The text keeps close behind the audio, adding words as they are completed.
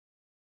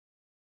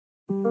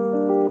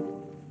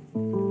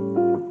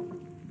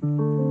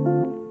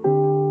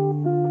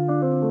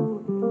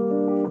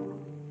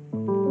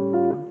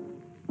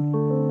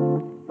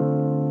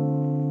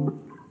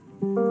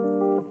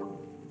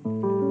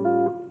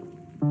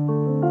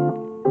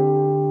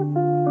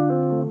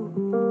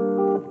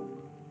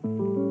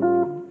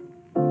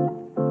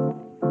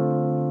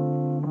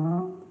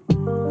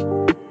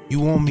You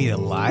want me to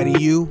lie to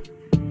you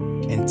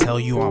and tell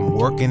you I'm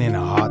working in a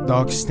hot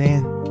dog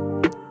stand?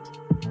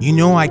 You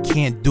know I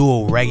can't do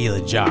a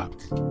regular job.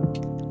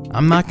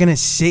 I'm not gonna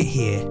sit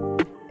here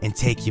and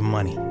take your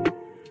money.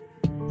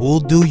 Will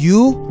do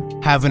you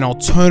have an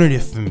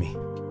alternative for me?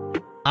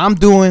 I'm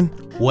doing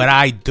what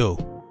I do.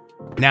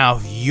 Now,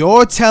 if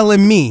you're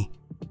telling me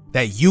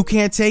that you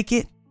can't take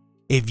it,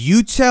 if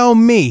you tell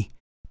me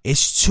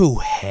it's too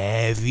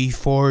heavy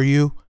for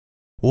you,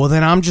 well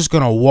then I'm just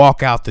gonna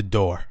walk out the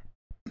door.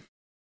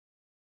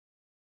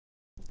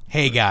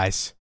 Hey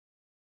guys,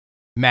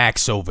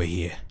 Max over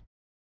here,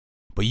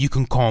 but you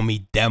can call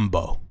me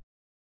Dembo.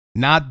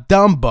 Not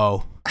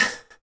Dumbo,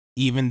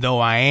 even though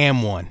I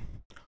am one,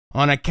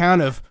 on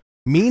account of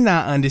me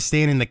not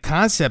understanding the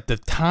concept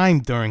of time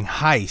during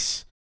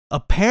heists.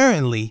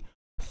 Apparently,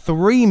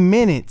 3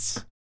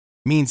 minutes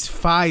means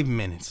 5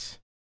 minutes,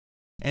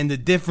 and the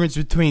difference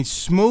between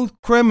smooth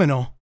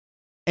criminal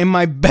and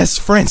my best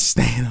friend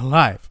staying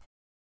alive.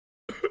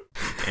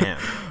 Damn.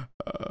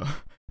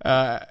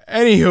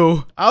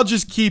 Anywho, I'll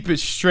just keep it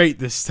straight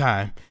this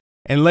time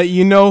and let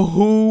you know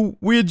who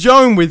we're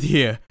joined with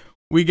here.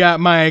 We got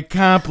my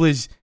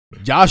accomplice,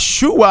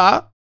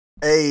 Joshua.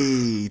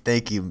 Hey,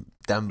 thank you,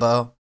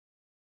 Dumbo.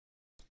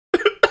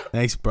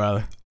 Thanks,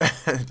 brother.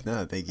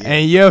 No, thank you.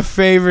 And your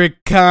favorite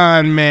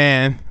con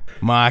man,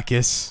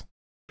 Marcus.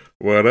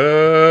 What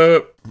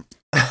up?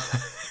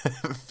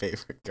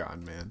 Favorite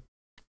con man.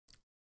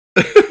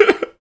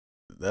 That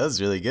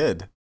was really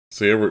good.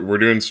 So yeah, we're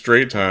doing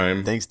straight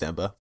time. Thanks,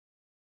 Dembo.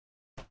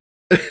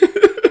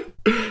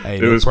 Hey,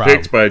 It was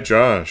picked by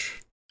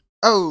Josh.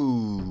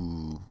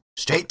 Oh,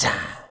 straight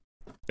time.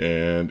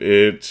 And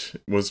it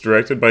was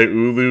directed by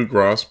Ulu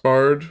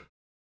Grossbard,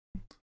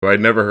 who I'd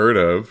never heard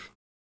of.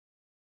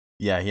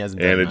 Yeah, he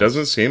hasn't done And it much.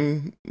 doesn't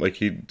seem like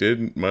he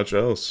did much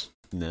else.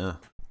 No.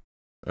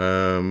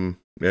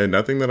 Yeah,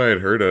 nothing that I had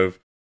heard of.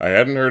 I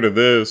hadn't heard of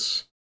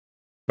this,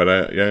 but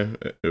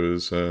it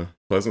was a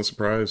pleasant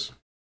surprise.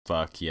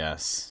 Fuck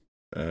yes.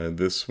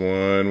 This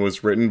one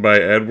was written by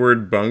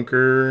Edward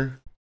Bunker,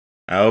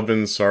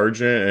 Alvin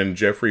Sargent, and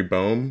Jeffrey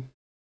Boehm.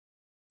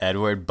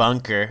 Edward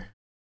Bunker.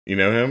 You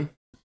know him?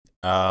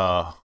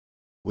 Oh,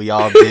 we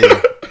all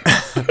do.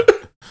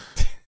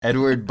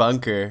 Edward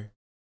Bunker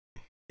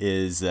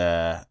is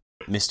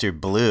Mr.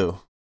 Blue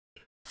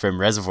from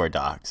Reservoir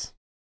Dogs.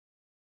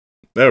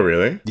 Oh,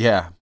 really?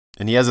 Yeah.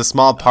 And he has a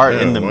small part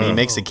in the wow. he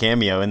makes a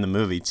cameo in the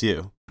movie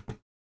too.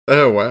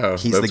 Oh, wow.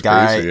 He's That's the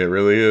guy- crazy. It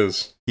really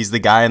is. He's the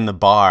guy in the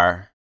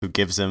bar who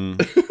gives him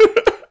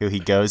who he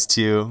goes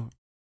to,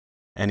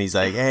 and he's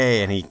like,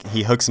 "Hey," and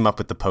he hooks him up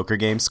with the poker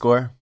game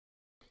score.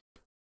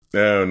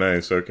 Oh,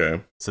 nice.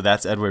 Okay. So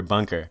that's Edward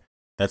Bunker.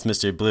 That's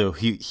Mr. Blue.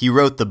 He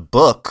wrote the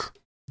book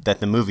that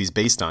the movie's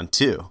based on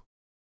too.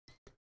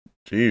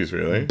 Jeez,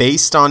 really?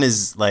 Based on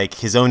his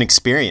own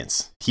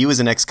experience. He was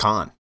an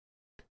ex-con,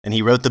 and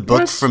he wrote the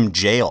book What? from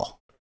jail.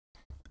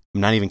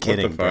 I'm not even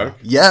kidding. the bro. fuck?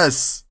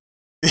 Yes.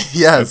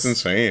 Yes. That's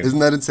insane. Isn't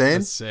that insane?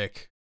 That's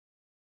sick.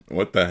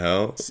 What the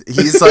hell?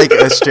 He's like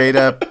a straight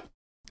up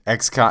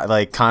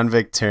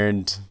convict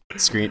turned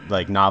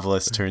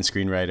novelist turned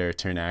screenwriter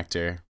turned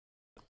actor.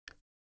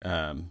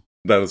 That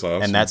was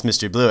awesome. And that's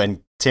Mr. Blue.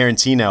 And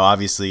Tarantino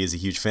obviously is a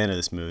huge fan of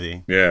this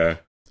movie. Yeah.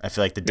 I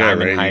feel like the Yeah,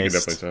 Diamond right. You can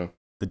Heist, definitely tell.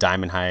 the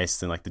Diamond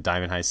Heist, and like the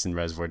Diamond Heist in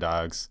Reservoir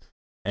Dogs,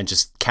 and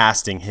just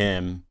casting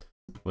him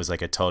was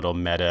like a total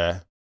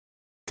meta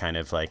kind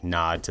of like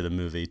nod to the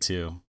movie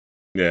too,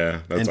 Yeah.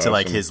 That's and to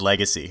like awesome. his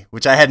legacy,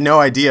 which I had no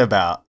idea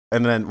about.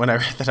 And then when I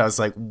read that, I was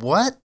like,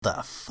 "What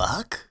the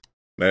fuck?"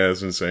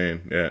 That's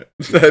insane. Yeah.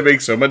 That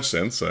makes so much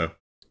sense, though.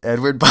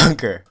 Edward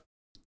Bunker,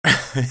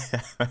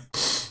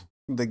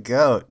 the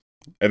goat.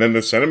 And then the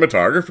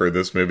cinematographer of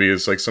this movie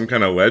is like some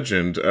kind of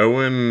legend.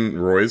 Owen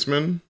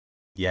Roisman.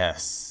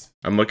 Yes.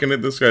 I'm looking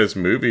at this guy's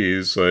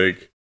movies.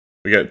 Like,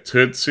 we got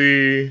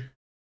Tootsie.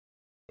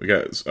 We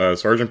got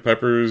Sgt.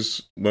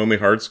 Pepper's Lonely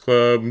Hearts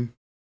Club.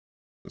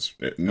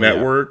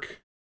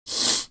 Network.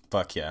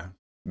 Fuck yeah.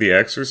 The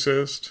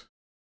Exorcist.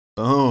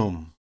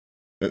 Boom.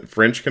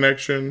 French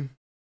Connection.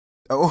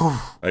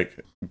 Oh, Like,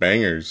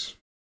 bangers.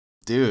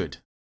 dude.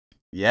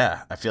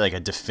 Yeah, I feel like a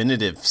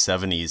definitive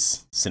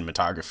 70s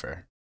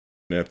cinematographer.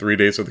 Yeah, 3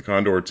 Days with the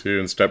Condor 2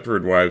 and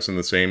Stepford Wives in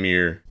the same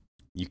year.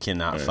 You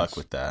cannot Nice. fuck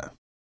with that.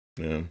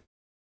 Yeah.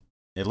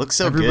 It looks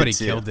so Everybody good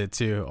too. killed it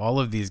too. All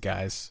of these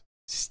guys.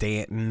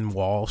 Stanton,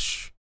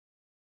 Walsh,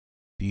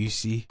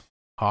 Busey,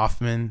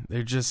 Hoffman.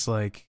 They're just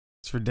like,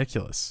 it's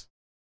ridiculous.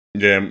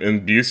 Yeah,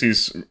 and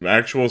Busey's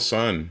actual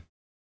son,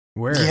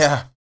 Where?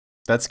 Yeah,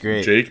 that's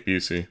great. Jake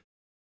Busey.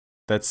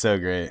 That's so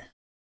great.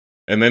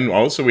 And then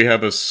also we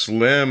have a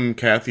slim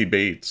Kathy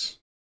Bates.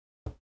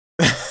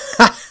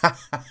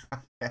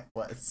 It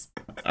was.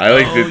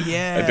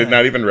 I did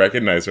not even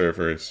recognize her at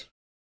first.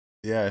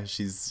 Yeah,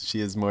 she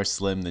is more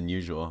slim than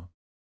usual.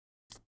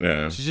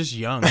 Yeah, she's just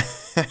young.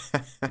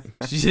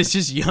 She's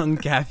just young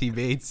Kathy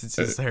Bates. It's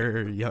just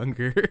her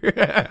younger.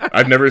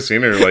 I've never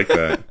seen her like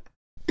that.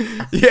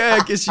 Yeah,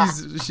 because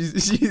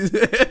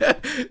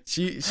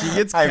she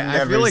gets.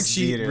 I feel like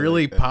she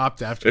really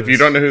popped after. If you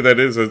don't know who that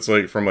is, it's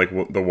like from like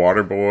The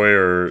Water Boy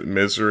or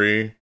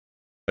Misery.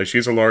 Like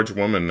she's a large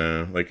woman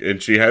now. Like,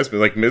 and she has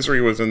been like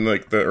Misery was in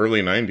like the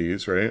early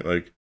 '90s, right?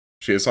 Like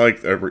it's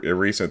like a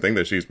recent thing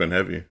that she's been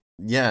heavy.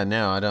 Yeah,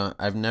 no, I don't.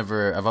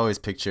 I've always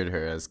pictured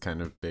her as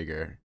kind of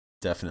bigger,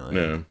 definitely.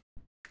 Yeah.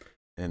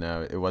 And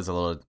it was a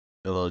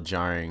little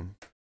jarring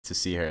to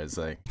see her as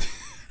like,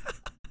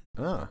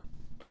 oh,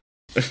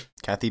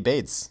 Kathy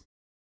Bates.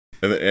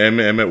 And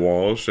Emmett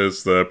Walsh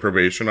as the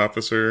probation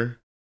officer.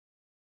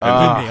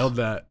 And nailed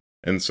that.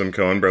 And some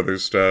Coen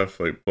Brothers stuff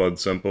like Blood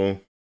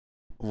Simple.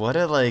 What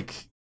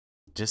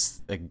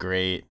just a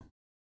great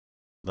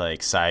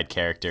like side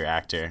character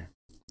actor.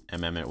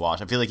 Emmett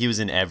Walsh. I feel like he was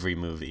in every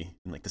movie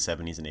in like the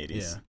 70s and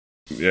 80s.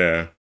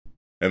 Yeah.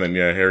 And then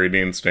Harry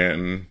Dean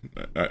Stanton.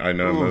 I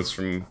know him most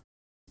from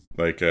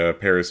like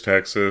Paris,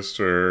 Texas,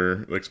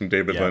 or like some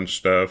David Lynch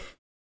stuff.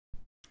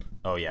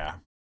 Oh yeah.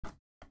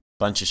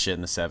 Bunch of shit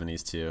in the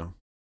 70s too.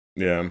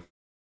 Yeah.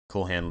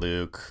 Cool Hand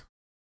Luke.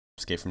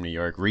 Escape from New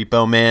York.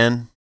 Repo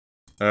Man.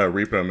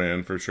 Repo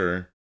Man for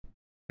sure.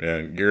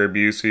 Yeah, Gary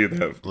Busey,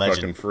 that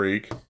fucking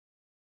freak.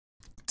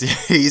 Dude,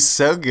 he's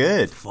so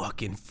good.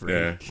 Fucking freak.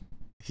 Yeah.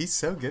 He's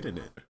so good in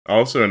it.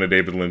 Also in a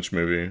David Lynch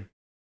movie,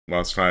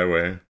 Lost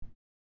Highway.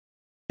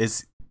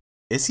 Is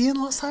he in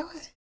Lost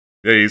Highway?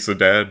 Yeah, he's the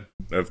dad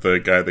of the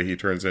guy that he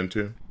turns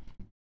into.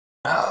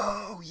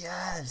 Oh,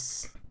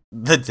 yes.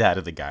 The dad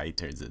of the guy he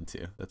turns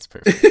into. That's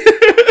perfect.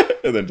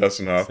 And then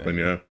Dustin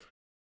Hoffman,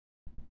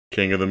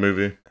 king of the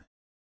movie.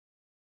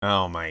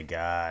 Oh my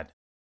god.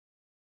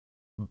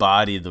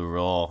 Bodied the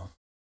role.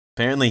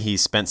 Apparently he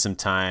spent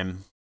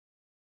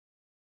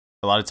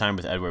a lot of time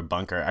with Edward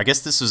Bunker. I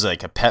guess this was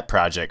like a pet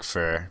project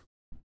for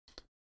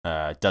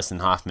Dustin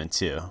Hoffman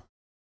too.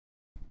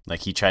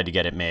 Like he tried to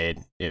get it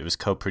made. It was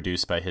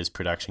co-produced by his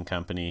production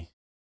company.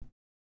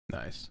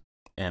 Nice.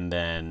 And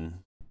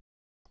then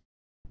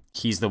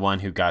he's the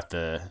one who got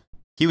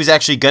he was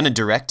actually going to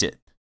direct it.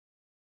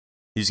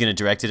 He was going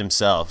to direct it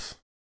himself.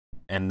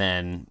 And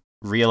then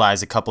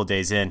realized a couple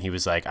days in, he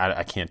was like,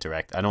 I can't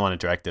direct. I don't want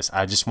to direct this.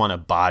 I just want to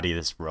body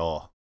this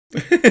role.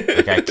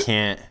 Like I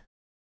can't.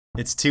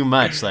 It's too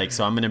much. Like,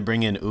 so I'm going to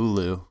bring in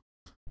Ulu,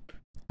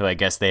 who I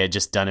guess they had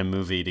just done a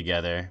movie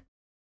together.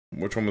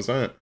 Which one was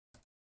that?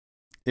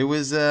 It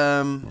was,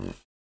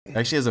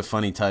 actually has a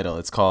funny title.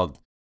 It's called,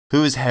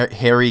 Who is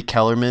Harry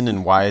Kellerman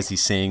and Why is he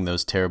saying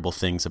those terrible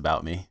things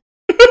about me?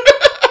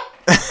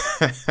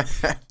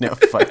 No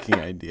fucking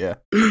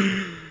idea.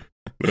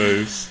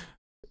 Nice.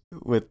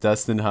 With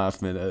Dustin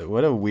Hoffman.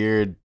 What a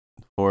weird,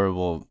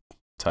 horrible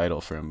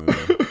title for a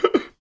movie.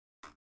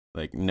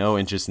 Like, no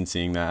interest in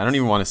seeing that. I don't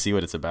even want to see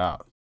what it's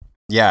about.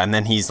 Yeah, and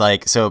then he's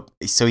like, so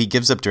he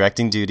gives up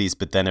directing duties,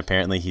 but then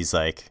apparently he's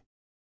like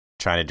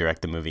trying to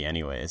direct the movie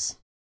anyways,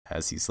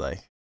 as he's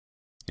like,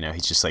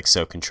 he's just like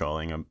so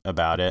controlling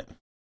about it.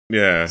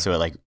 Yeah. So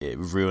it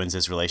ruins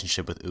his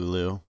relationship with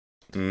Ulu.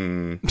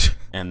 Mm.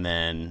 And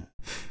then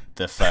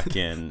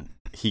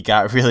he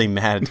got really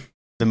mad.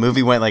 The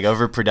movie went like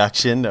over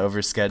production,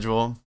 over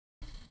schedule.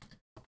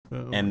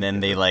 And then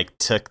they like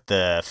took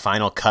the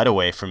final cut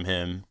away from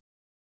him.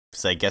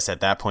 So I guess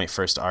at that point,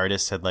 First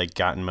Artist had like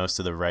gotten most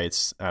of the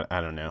rights.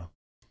 I don't know.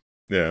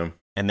 Yeah.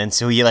 And then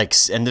so he like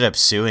ended up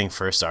suing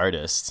First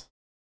Artist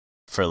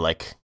for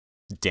like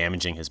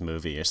damaging his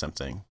movie or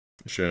something.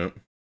 Shit.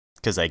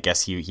 Because I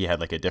guess he had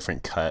like a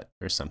different cut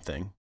or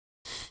something.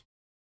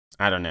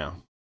 I don't know.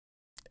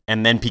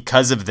 And then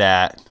because of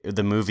that,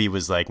 the movie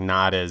was like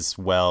not as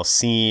well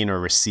seen or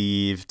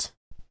received.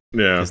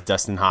 Yeah. Because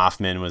Dustin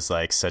Hoffman was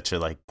like such a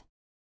like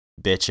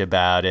bitch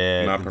about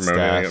it. Not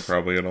promoting it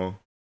probably at all.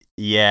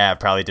 Yeah,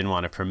 probably didn't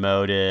want to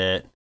promote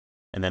it.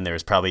 And then there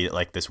was probably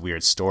like this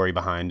weird story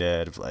behind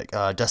it of like,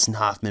 oh, Dustin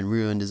Hoffman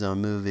ruined his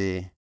own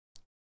movie.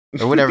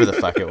 Or whatever the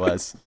fuck it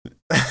was.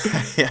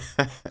 Yeah.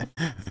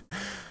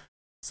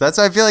 So that's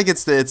why I feel like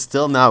it's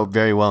still not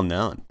very well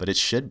known, but it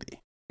should be.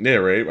 Yeah,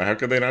 right? How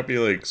could they not be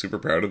like super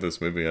proud of this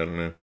movie? I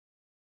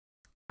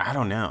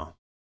don't know.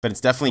 But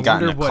it's definitely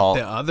gotten a cult. What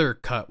the other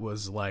cut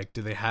was like.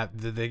 Did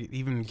they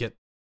even get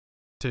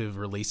to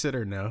release it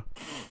or no?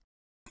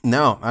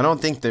 No, I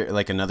don't think there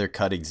like another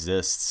cut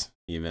exists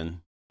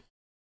even.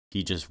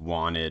 He just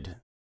wanted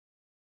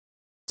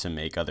to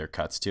make other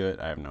cuts to it.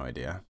 I have no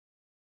idea.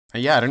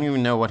 Yeah, I don't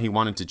even know what he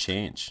wanted to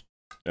change.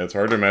 Yeah, it's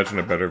hard to imagine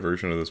a better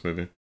version of this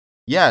movie.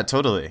 Yeah,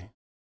 totally.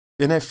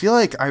 And I feel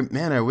like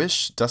I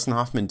wish Dustin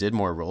Hoffman did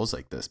more roles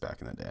like this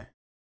back in the day.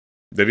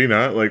 Did he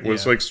not? Like,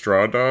 was like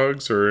Straw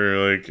Dogs or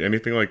like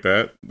anything like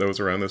that was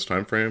around this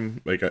time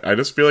frame? Like, I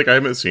just feel like I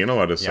haven't seen a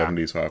lot of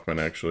 70s Hoffman,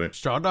 actually.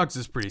 Straw Dogs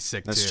is pretty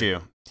sick, That's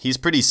true. He's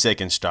pretty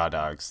sick in Straw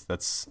Dogs.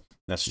 That's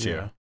true.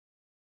 Yeah.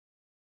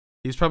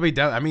 He's probably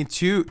down. I mean,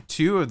 two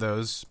of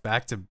those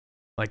back to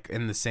like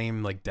in the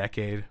same like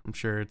decade. I'm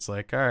sure it's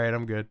like, all right,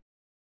 I'm good.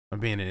 I'm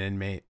being an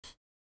inmate.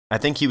 I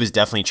think he was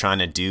definitely trying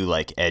to do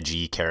like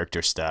edgy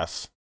character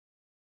stuff.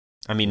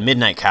 I mean,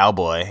 Midnight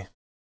Cowboy.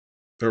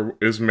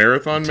 Is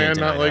Marathon Can't Man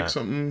not deny like that.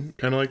 something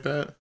kind of like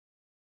that?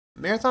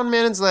 Marathon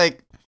Man is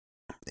like,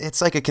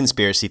 it's like a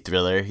conspiracy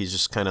thriller. He's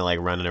just kind of like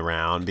running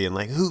around being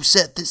like, who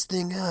set this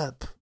thing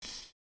up?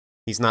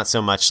 He's not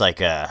so much like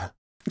a,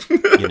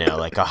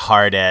 like a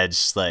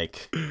hard-edged,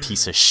 like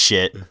piece of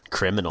shit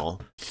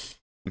criminal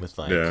with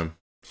like, Yeah.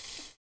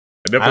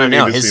 I I definitely don't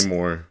know, need to his- see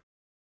more.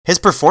 his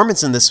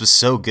performance in this was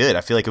so good.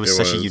 I feel like it was It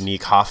such a was.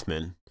 unique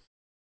Hoffman.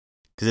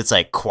 Because it's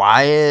like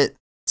quiet,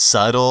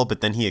 subtle,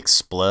 but then he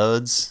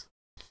explodes.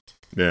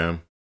 Yeah.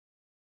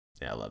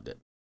 Yeah, I loved it.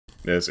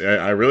 Yes,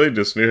 I really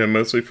just knew him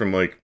mostly from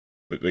like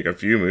a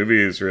few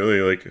movies,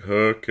 really, like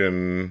Hook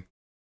and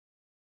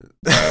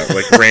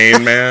like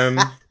Rain Man.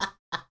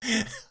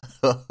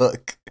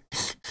 Hook.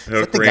 Is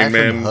that the guy Rain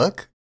Man. from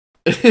Hook?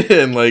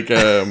 And like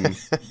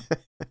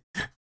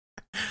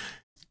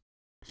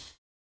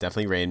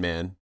Definitely Rain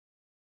Man.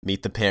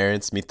 Meet the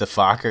Parents, Meet the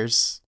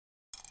Fockers.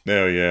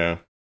 oh yeah.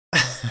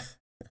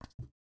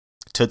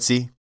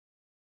 Tootsie.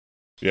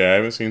 Yeah, I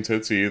haven't seen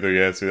Tootsie either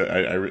yet. See,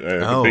 I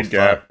Oh, the big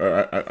fuck.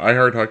 gap. I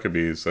heard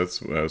Huckabees.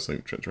 That's what I was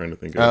trying to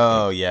think of.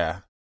 Oh, yeah.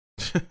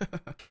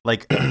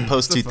 Like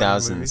post It's a funny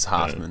 2000s movie.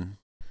 Hoffman.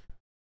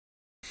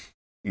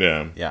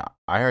 Yeah, Yeah,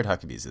 I heard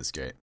Huckabees is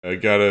great. I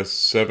got a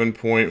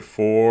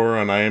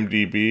 7.4 on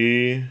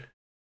IMDb.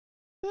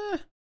 Eh,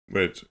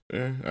 Which,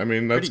 I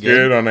mean, that's Pretty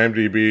good. good on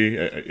IMDb.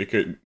 It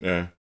could,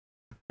 I'd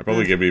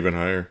probably give it even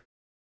higher.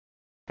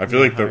 I feel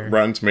Yeah, like the higher.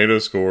 Rotten Tomato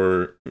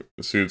score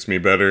suits me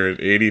better.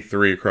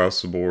 83 across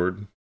the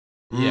board.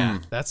 yeah,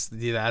 Mm, that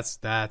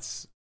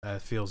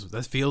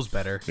feels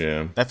better.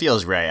 Yeah. that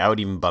feels right. I would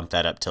even bump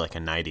that up to like a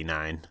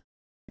 99.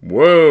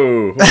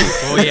 Whoa.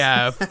 Well,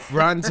 yeah,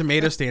 Rotten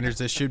Tomato standards,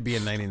 this should be a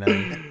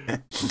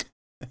 99.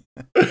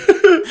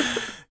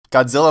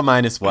 Godzilla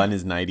 -1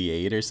 is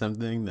 98 or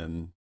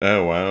something,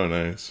 Oh, wow,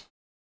 nice.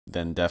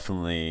 then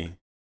definitely.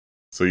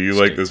 So you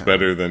like Straight this time.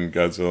 better than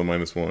Godzilla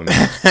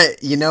 -1?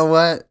 You know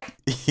what?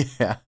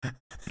 Yeah.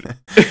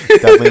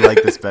 Definitely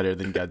like this better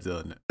than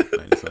Godzilla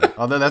 -1.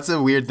 Although that's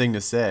a weird thing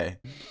to say.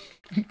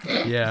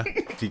 Yeah.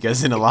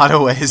 Because in a lot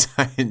of ways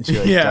I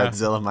enjoy Yeah.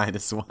 Godzilla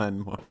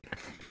 -1 more.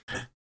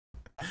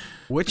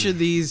 Which of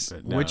these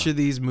But no. which of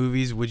these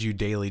movies would you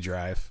daily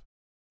drive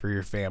for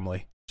your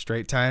family?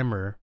 Straight Time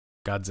or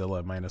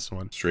Godzilla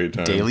 -1? Straight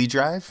time. Daily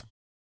Drive?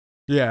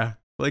 Yeah,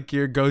 like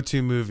your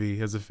go-to movie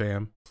as a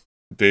fam.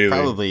 Daily.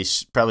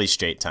 Probably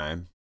Straight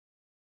Time.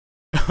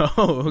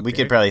 Oh, okay. We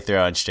could probably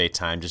throw on Straight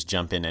Time, just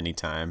jump in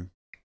anytime.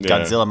 Yeah.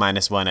 Godzilla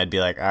 -1, I'd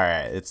be like, all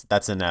right,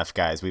 that's enough,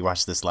 guys. We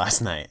watched this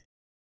last night.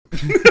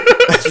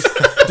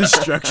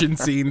 destruction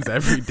scenes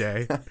every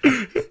day.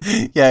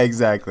 Yeah,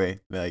 exactly.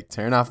 Like,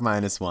 turn off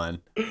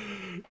 -1.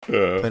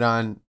 Uh, Put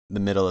on the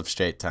middle of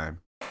Straight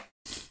Time.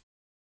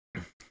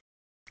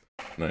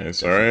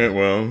 nice. All right,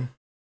 well,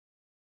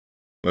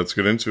 let's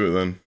get into it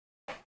then.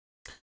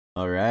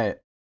 All right.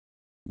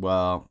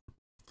 Well,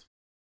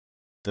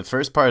 the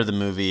first part of the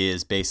movie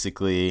is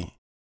basically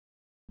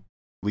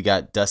we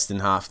got Dustin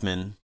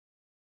Hoffman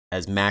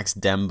as Max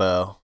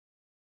Dembo,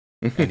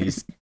 and he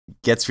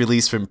gets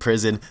released from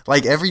prison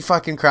like every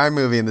fucking crime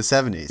movie in the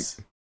 70s.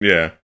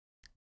 Yeah.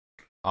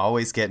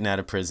 Always getting out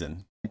of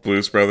prison.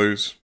 Blues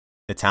Brothers.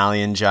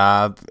 Italian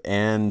Job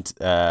and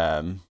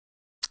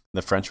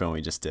the French one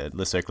we just did,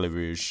 Le Cercle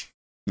Rouge.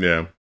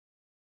 Yeah.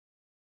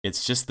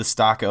 It's just the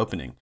stock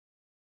opening.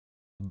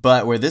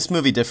 But where this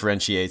movie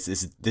differentiates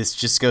is this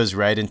just goes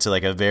right into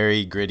like a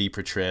very gritty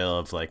portrayal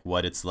of like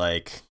what it's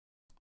like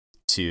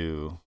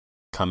to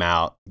come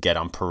out, get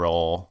on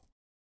parole.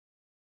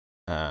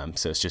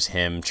 So it's just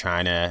him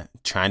trying to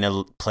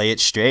play it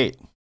straight,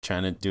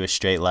 trying to do a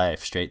straight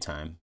life, straight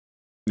time.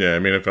 Yeah, I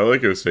mean, it felt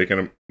like it was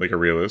taking like a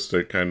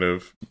realistic kind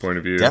of point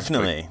of view.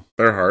 Definitely. Like,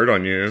 they're hard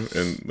on you,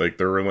 and like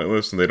they're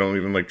relentless, and they don't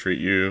even like treat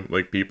you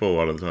like people a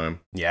lot of the time.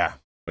 Yeah.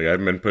 Like, I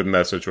haven't been put in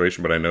that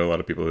situation, but I know a lot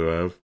of people who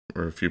have,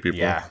 or a few people.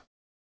 Yeah.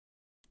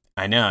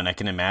 I know, and I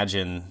can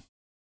imagine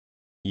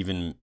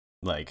even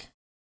like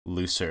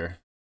looser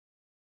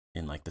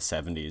in like the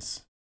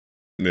 70s.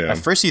 Yeah. At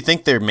first you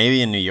think they're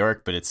maybe in New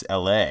York, but it's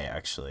LA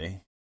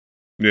actually.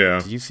 Yeah.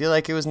 Did you feel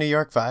like it was New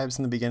York vibes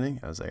in the beginning?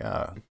 I was like,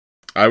 oh.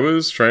 I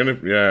was trying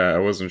to, I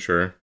wasn't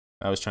sure.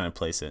 I was trying to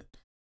place it.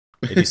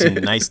 They do some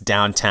nice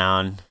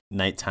downtown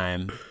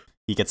nighttime.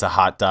 He gets a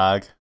hot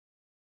dog.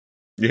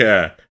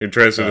 Yeah. He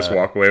tries to just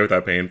walk away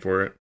without paying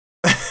for it.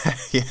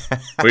 Yeah.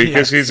 Because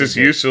Yes, he's just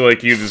he did. used to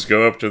like, you just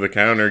go up to the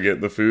counter, get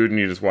the food, and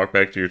you just walk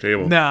back to your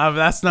table. No,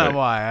 that's not Right.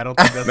 why. I don't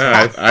think that's No,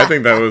 why. I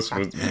think that was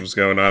what was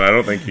going on. I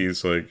don't think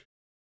he's like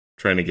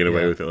trying to get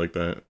away Yeah. with it like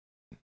that.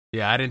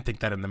 Yeah, I didn't think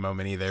that in the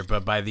moment either.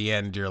 But by the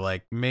end, you're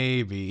like,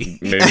 maybe.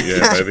 Maybe, yeah,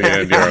 by the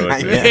end, you are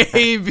like,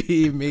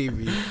 Yeah.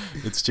 maybe.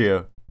 It's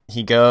true.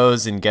 He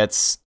goes and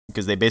gets,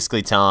 because they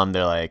basically tell him,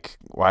 they're like,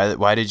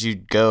 why did you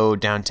go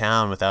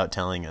downtown without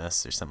telling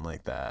us or something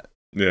like that?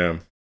 yeah.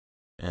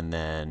 And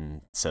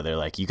then, so they're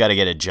like, you got to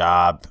get a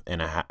job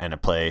in a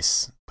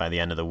place by the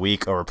end of the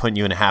week, or we're putting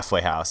you in a halfway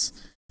house.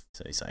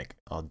 So he's like,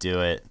 I'll do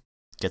it.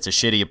 Gets a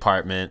shitty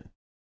apartment,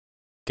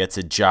 gets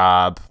a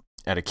job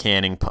at a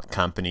canning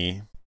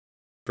company.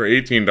 For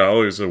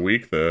 $18 a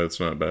week, though, it's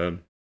not bad.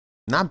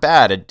 Not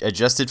bad.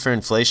 Adjusted for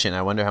inflation,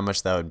 I wonder how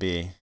much that would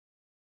be.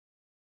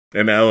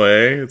 In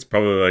LA, it's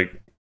probably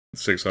like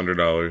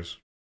 $600.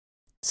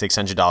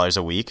 $600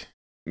 a week?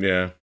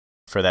 Yeah.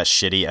 For that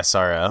shitty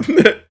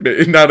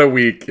SRO? Not a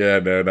week. Yeah,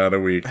 no, not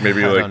a week.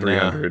 Maybe I like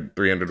don't know.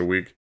 300 a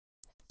week.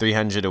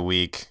 300 a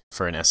week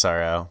for an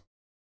SRO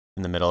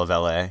in the middle of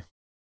LA,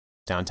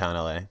 downtown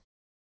LA.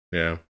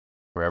 Yeah.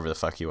 Wherever the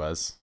fuck he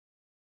was.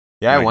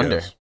 Yeah, I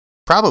wonder. Guess.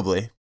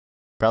 Probably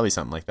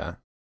something like that.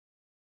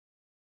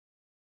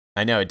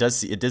 I know it does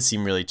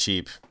seem really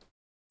cheap.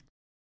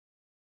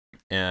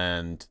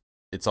 And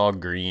it's all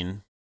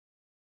green.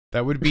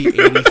 That would be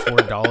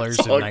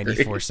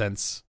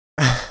 $84.94.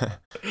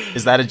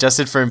 Is that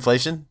adjusted for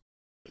inflation?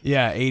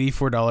 Yeah,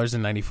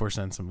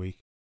 $84.94 a week.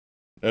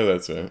 Oh,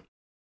 that's it.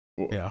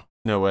 Well, Yeah.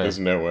 No way. There's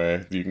no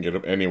way you can get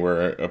up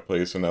anywhere a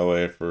place in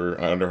LA for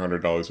under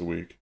 $100 a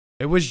week.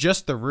 It was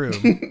just the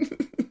room.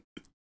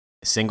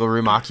 Single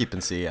room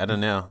occupancy. I don't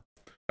know.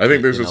 I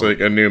think there's just like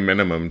a new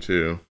minimum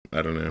too.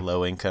 I don't know.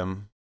 Low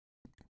income.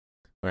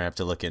 We're gonna have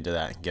to look into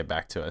that and get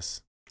back to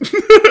us.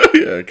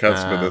 Yeah, cut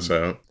some of this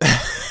out.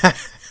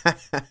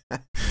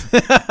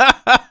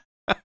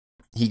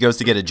 He goes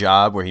to get a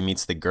job where he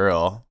meets the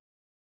girl,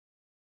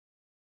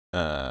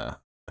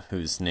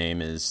 whose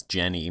name is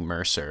Jenny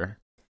Mercer,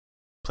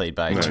 played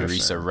by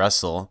Teresa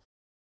Russell.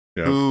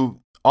 Yeah.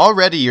 Who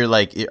already you're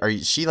like,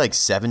 she like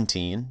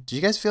 17? Did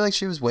you guys feel like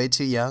she was way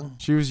too young?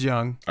 She was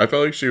young. I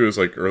felt like she was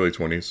like early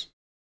 20s.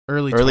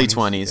 Early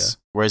 20s. Yeah.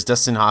 Whereas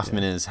Dustin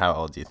Hoffman is how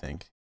old do you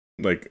think?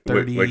 Like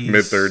 30s, like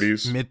mid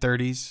 30s. Mid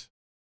 30s.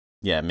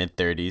 Yeah, mid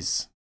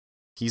 30s.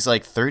 He's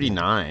like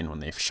 39 when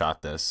they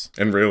shot this.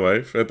 In real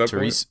life at that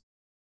point?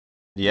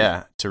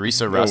 Yeah,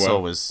 Teresa Russell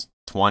wow. was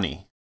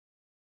 20.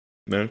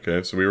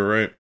 Okay, so we were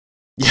right.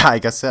 Yeah, I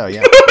guess so.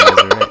 Yeah, you guys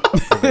are right.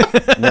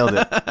 Perfect. Nailed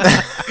it.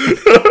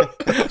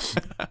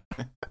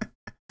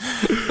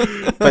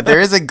 But there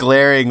is a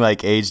glaring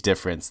like age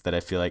difference that I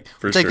feel like,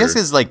 which I guess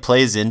is like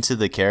plays into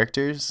the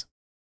characters.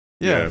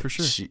 Yeah, for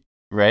sure.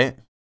 Right?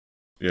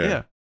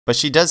 Yeah. But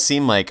she does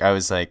seem like, I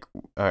was like,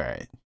 all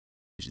right,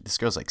 this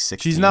girl's like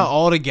 16. She's not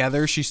all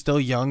together. She's still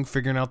young,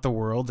 figuring out the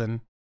world,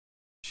 and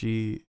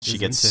she gets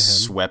into him.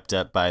 swept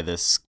up by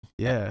this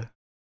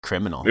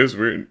criminal. It was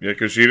weird. Yeah,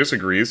 because she just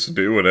agrees to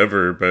do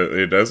whatever, but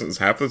it doesn't.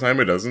 Half the time,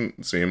 it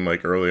doesn't seem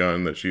like early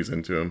on that she's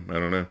into him. I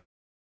don't know.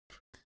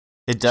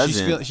 It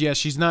doesn't.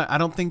 She's not. I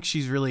don't think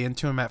she's really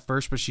into him at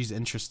first, but she's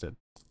interested.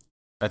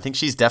 I think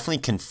she's definitely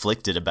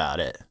conflicted about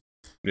it.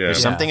 Yeah.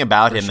 There's something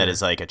about him that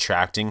is like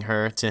attracting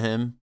her to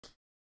him.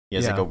 He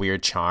has like a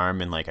weird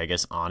charm and like, I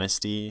guess,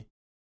 honesty.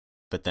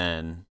 But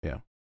then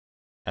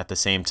at the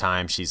same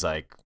time, she's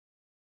like,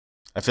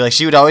 I feel like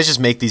she would always just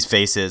make these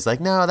faces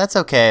like, no, that's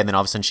okay. And then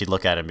all of a sudden she'd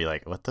look at him and be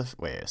like,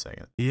 wait a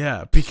second.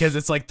 Yeah, because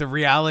it's like the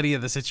reality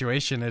of the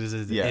situation. It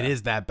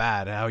is that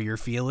bad. How you're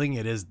feeling,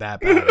 it is that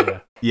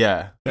bad.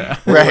 Yeah.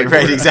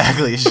 Right,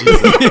 exactly. She's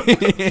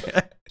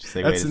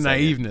like, that's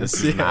naiveness.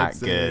 This is not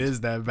good. It is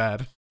that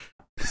bad.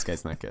 This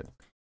guy's not good.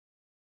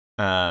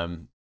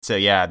 So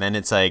yeah, then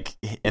it's like,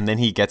 and then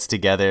he gets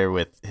together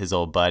with his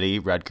old buddy,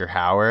 Rutger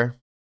Hauer.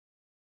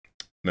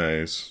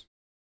 Nice.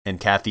 And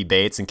Kathy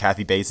Bates,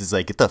 is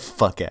like, get the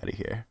fuck out of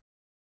here.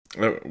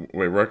 Oh,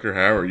 wait, Rutger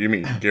Hauer? You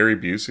mean Gary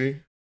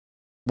Busey?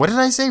 What did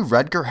I say?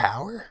 Rutger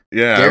Hauer?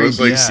 Yeah, Gary I was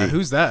like, Busey.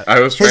 Who's that? I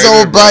was his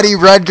old buddy,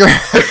 Rutger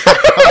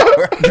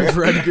Hauer.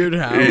 Rutger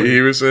Hauer.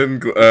 He was in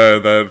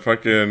that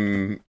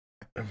fucking,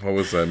 what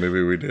was that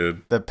movie we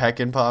did? The Peck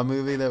and Paw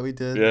movie that we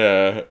did?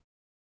 Yeah.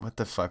 What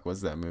the fuck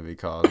was that movie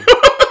called?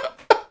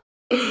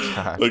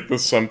 God. Like the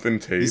something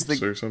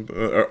tapes or something.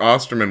 Or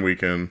Osterman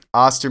Weekend.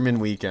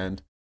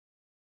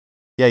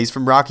 Yeah, he's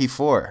from Rocky IV,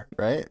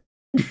 right?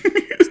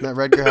 Isn't that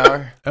Rutger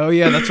Hauer? Oh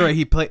yeah, that's right.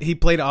 He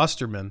played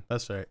Osterman.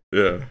 That's right.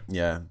 Yeah.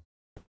 Yeah.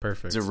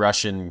 Perfect. He's a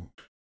Russian.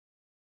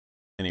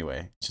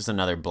 Anyway, it's just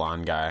another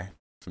blonde guy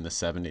from the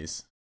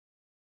 70s.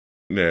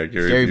 Yeah,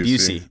 Gary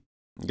Busey.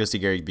 He goes to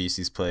Gary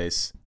Busey's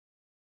place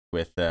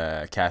with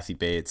Kathy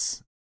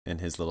Bates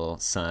and his little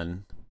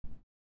son.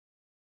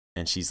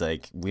 And she's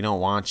like, we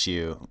don't want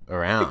you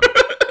around.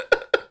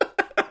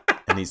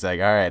 And he's like,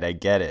 all right, I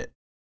get it.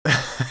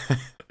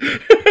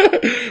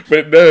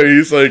 But no,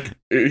 he's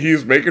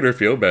making her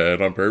feel bad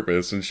on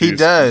purpose. And he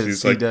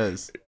does.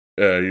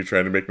 You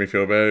trying to make me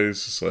feel bad?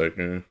 He's just like,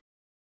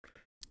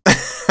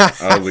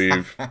 I'll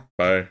leave.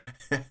 Bye.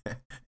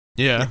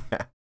 Yeah.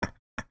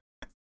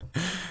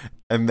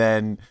 And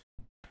then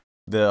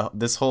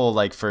this whole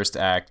like first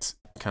act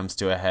comes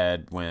to a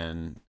head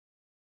when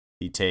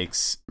he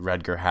takes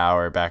Rutger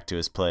Hauer back to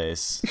his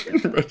place.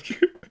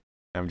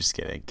 I'm just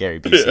kidding.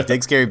 Gary Busey. He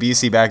takes Gary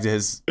Busey back to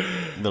his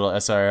little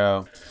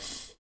SRO.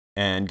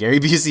 And Gary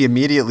Busey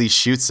immediately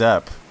shoots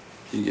up.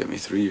 You get me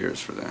 3 years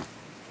for that.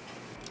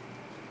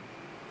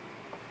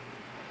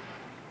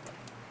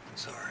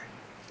 Sorry.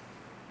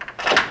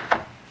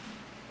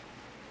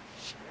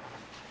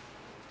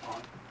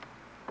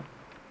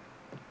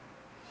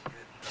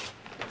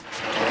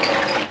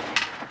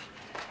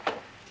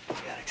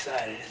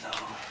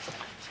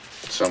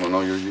 don't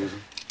know you're using?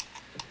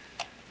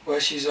 Well,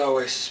 she's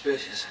always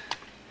suspicious.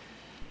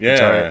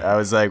 Yeah. I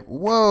was like,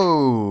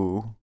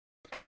 whoa.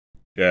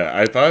 Yeah,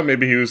 I thought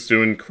maybe he was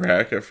doing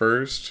crack at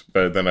first,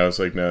 but then I was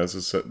like, no, this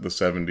is the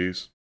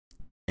 70s.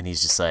 And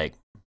he's just like,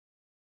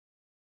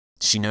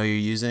 does she know you're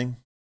using?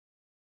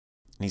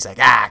 And he's like,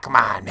 come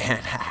on,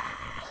 man.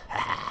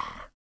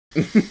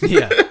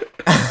 Yeah.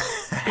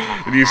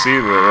 And you see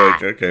that,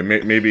 like, okay,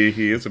 maybe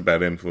he is a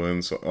bad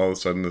influence. All of a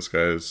sudden, this guy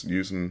is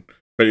using.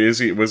 But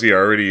was he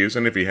already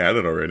using if he had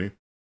it already?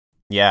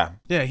 Yeah.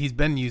 Yeah, he's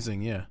been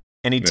using, yeah.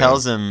 And he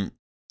tells him,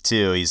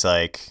 too, he's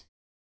like,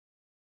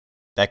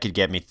 that could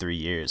get me 3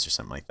 years or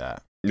something like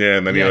that. Yeah,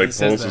 and then he says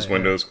pulls that, his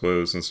windows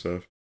closed and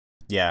stuff.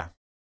 Yeah.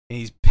 And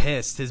he's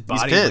pissed. His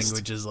body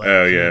language is like,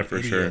 oh, yeah,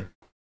 for sure.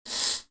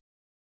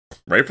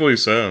 Rightfully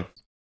so.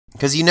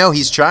 Because,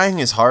 he's trying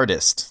his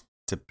hardest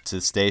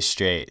to stay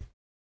straight.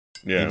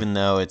 Yeah. Even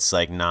though it's,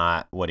 like,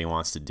 not what he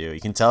wants to do. You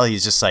can tell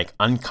he's just, like,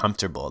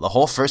 uncomfortable. The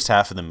whole first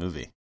half of the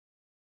movie.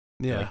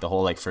 Yeah. Like, the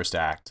whole, like, first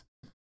act.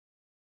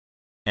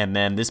 And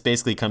then this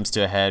basically comes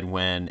to a head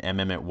when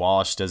Emmett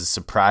Walsh does a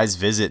surprise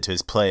visit to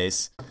his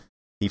place.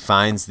 He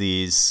finds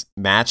these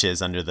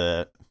matches under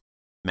the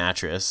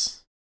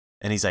mattress.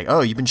 And he's like,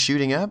 oh, you've been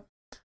shooting up?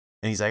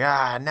 And he's like,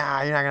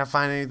 nah, you're not going to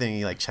find anything.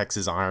 He, like, checks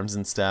his arms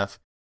and stuff.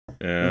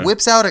 Yeah.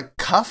 Whips out a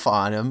cuff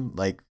on him,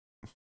 like,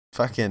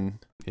 fucking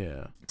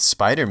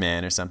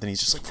Spider-Man or something. He's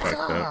just like,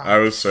 fucked up. I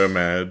was so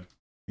mad.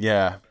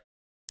 Yeah.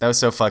 That was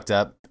so fucked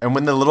up. And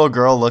when the little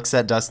girl looks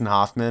at Dustin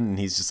Hoffman and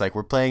he's just like,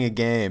 we're playing a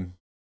game.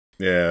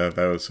 Yeah,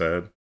 that was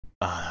sad.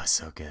 Oh, that was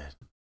so good.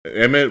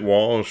 Emmett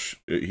Walsh,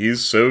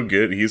 he's so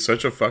good. He's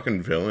such a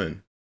fucking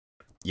villain.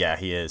 Yeah,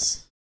 he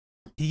is.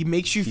 He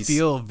makes you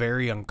feel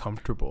very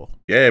uncomfortable.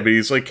 Yeah, but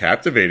he's like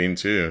captivating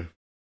too.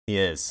 He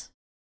is.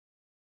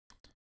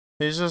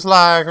 He's just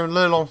like a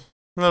little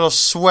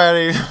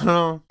sweaty. Just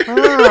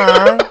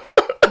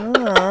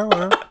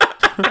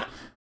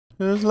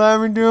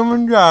let me do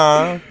my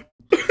job.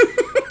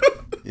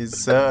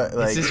 He's so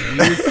like it's this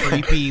weird,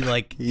 creepy,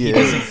 like he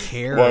doesn't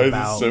care Why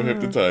about is it so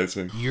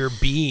hypnopatizing? your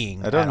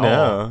being. I don't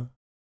know.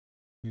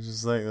 He's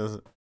just like this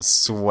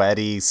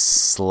sweaty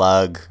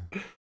slug.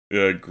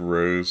 Yeah,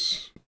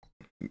 gross,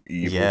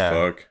 evil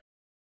fuck.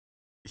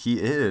 He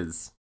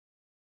is.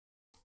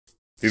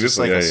 He just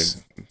like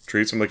he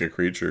treats him like a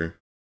creature.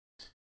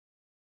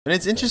 And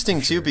it's interesting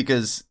too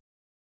because,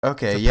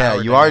 okay, you you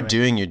dynamic. are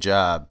doing your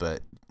job,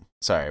 but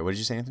sorry, what did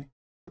you say, Anthony?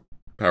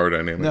 Power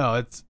dynamic.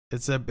 No,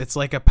 it's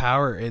like a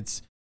power.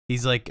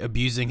 He's like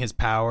abusing his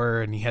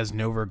power, and he has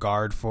no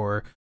regard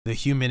for the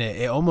human.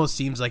 It almost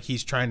seems like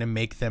he's trying to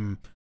make them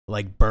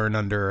like burn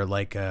under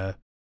like a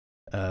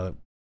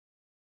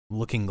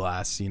looking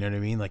glass. You know what I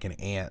mean? Like an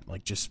ant.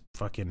 Like just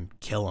fucking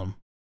kill him.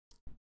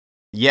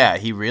 Yeah,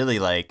 he really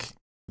like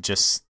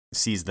just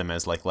sees them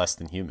as like less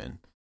than human.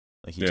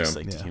 Like he just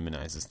like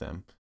dehumanizes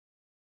them.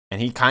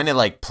 And he kind of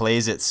like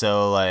plays it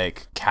so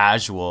like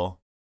casual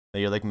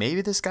that you're like,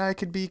 maybe this guy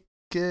could be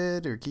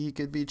good or he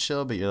could be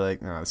chill, but you're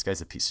like, no, this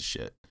guy's a piece of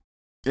shit.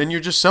 And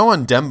you're just so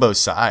on Dembo's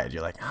side.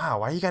 You're like,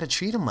 why you gotta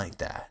treat him like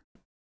that?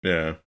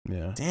 Yeah.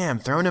 Damn,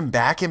 throwing him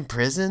back in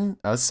prison?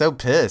 I was so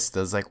pissed.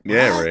 I was like, what?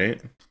 Yeah,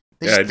 right.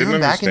 They I just threw didn't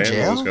him back in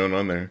understand what was jail? going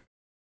on there.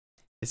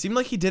 It seemed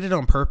like he did it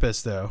on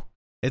purpose, though.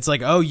 It's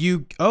like,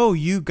 you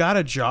got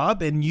a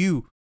job and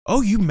you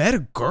met a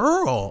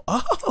girl.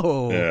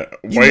 Oh, yeah.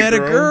 You met a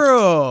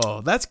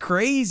girl. That's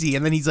crazy.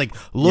 And then he's like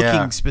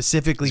looking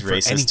specifically He's for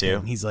racist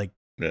anything. too. He's like,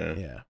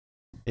 Yeah,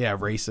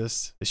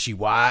 racist. Is she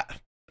white?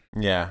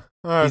 Yeah.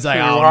 He's like,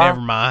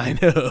 never mind.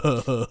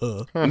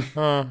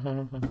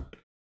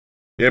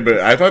 Yeah, but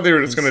I thought they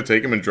were just going to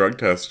take him and drug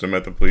test him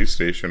at the police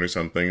station or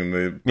something, and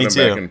they put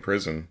him back in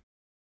prison.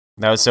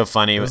 That was so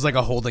funny. It was like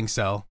a holding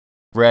cell.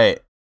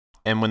 Right.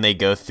 And when they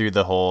go through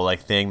the whole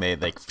like thing, they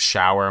like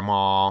shower him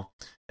all.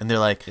 And they're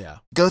like,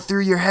 go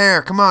through your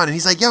hair. Come on. And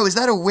he's like, yo, is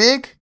that a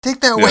wig?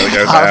 Take that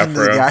wig off. And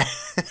the guy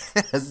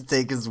has to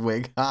take his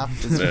wig off,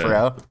 his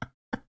fro.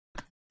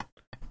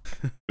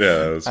 Yeah,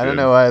 that was I don't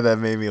know why that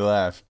made me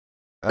laugh.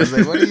 I was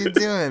like, what are you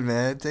doing,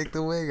 man? Take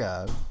the wig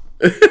off.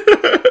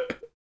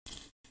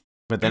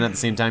 But then at the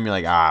same time, you're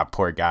like,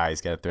 poor guy.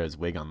 He's got to throw his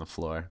wig on the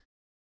floor.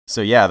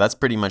 So yeah, that's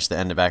pretty much the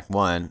end of Act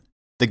 1.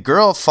 The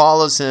girl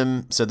follows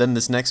him. So then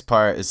this next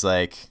part is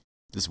like,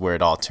 this is where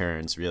it all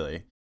turns,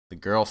 really. The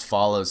girl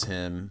follows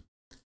him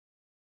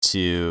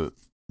to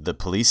the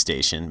police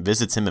station,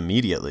 visits him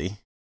immediately,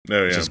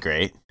 which is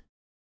great.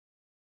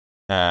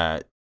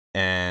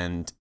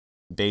 And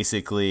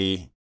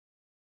basically,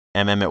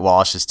 Emmett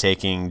Walsh is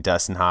taking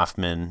Dustin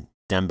Hoffman,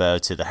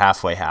 Dembo, to the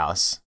halfway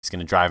house. He's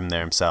going to drive him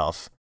there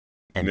himself.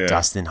 And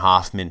Dustin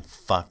Hoffman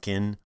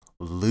fucking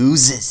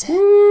loses it.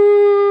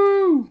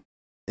 Woo!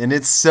 And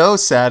it's so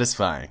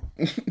satisfying,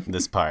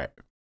 this part.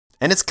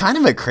 And it's kind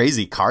of a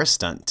crazy car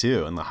stunt,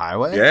 too, on the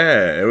highway.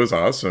 Yeah, it was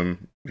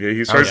awesome. Yeah,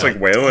 he starts like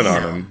wailing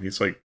on him.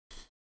 He's like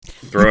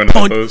throwing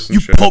elbows and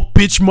you shit. punk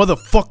bitch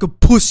motherfucker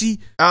pussy.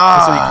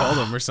 That's what he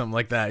called him or something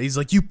like that. He's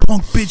like, you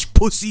punk bitch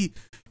pussy.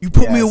 You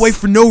put me away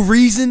for no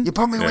reason. You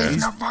put me away for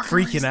He's no fucking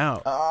freaking reason.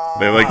 out.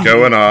 They like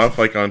going off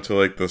like onto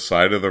like the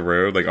side of the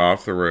road, like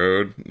off the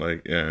road,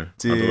 like Dude,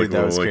 onto, like,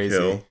 that was like, crazy.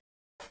 hill.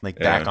 Like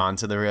back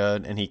onto the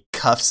road, and he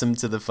cuffs him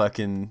to the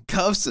fucking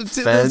Cuffs him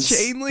to fence. the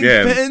chain link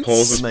Yeah, fence. and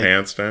pulls his Like,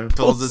 pants down.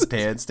 pulls his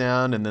pants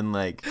down, and then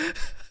like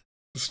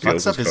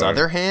Steals fucks up his car.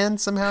 other hand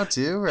somehow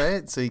too,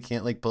 right? So he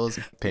can't like pull his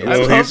pants.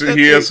 Well, love that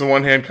he they- has the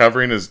one hand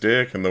covering his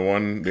dick, and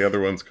the other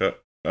one's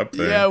cut up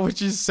there. Yeah,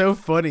 which is so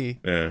funny.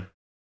 Yeah.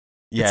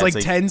 Yeah, It's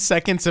like 10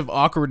 seconds of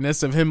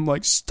awkwardness of him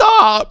like,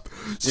 stop,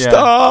 Yeah.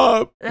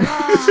 stop,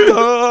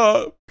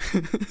 stop.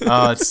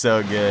 Oh, it's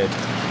so good.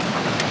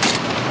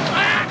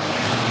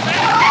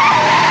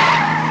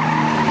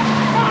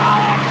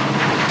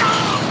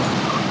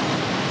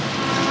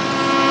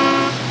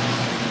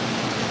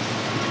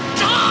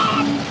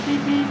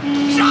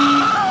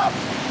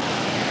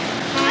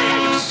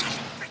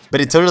 But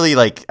it totally,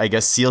 like, I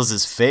guess seals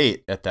his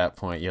fate at that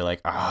point. You're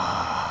like,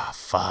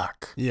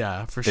 fuck.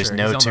 Yeah, for There's sure.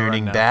 no He's on the run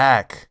turning now.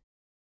 back.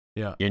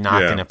 Yeah. You're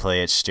not Yeah. gonna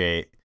play it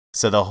straight.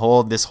 So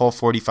this whole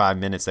 45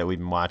 minutes that we've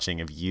been watching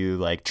of you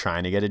like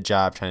trying to get a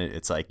job,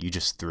 it's like you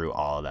just threw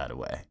all of that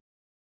away,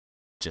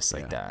 just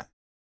like that,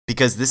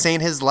 because this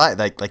ain't his life.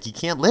 Like he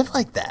can't live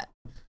like that.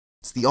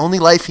 It's the only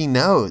life he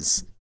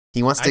knows.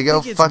 He wants to I go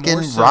think it's fucking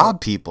more so-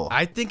 rob people.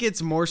 I think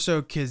it's more so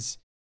because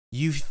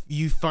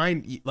you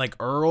find like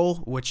Earl,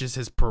 which is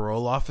his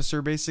parole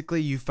officer,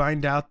 basically. You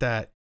find out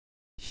that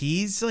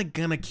he's like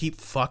gonna keep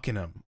fucking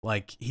him.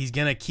 Like he's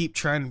gonna keep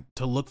trying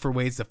to look for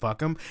ways to fuck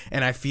him.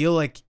 And I feel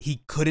like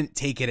he couldn't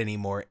take it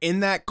anymore. In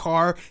that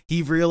car,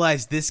 he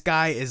realized this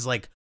guy is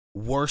like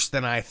worse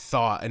than I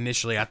thought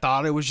initially. I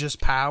thought it was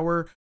just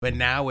power, but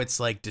now it's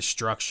like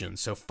destruction.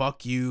 So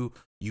fuck you,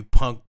 you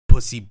punk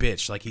pussy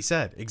bitch, like he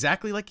said.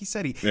 Exactly like he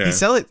said. He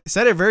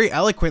said it very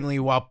eloquently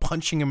while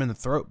punching him in the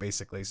throat,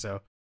 basically.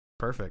 So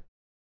perfect.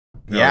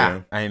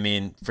 Yeah, I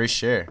mean, for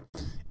sure.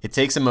 It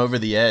takes him over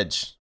the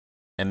edge.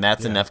 And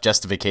that's enough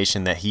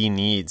justification that he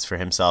needs for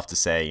himself to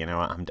say, you know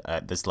what,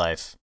 I'm this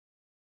life,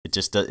 it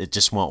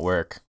just won't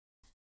work.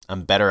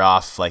 I'm better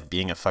off like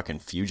being a fucking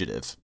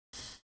fugitive.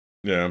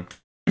 Yeah.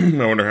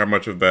 I wonder how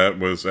much of that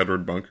was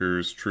Edward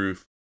Bunker's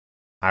truth.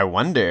 I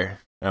wonder.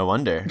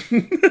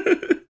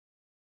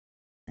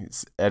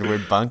 It's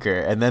Edward Bunker.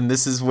 And then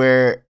this is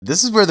where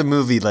the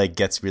movie like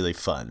gets really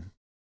fun.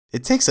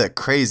 It takes a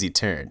crazy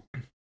turn.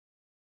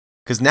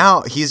 Cuz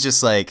now he's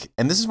just like,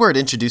 and this is where it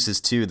introduces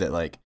too that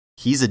like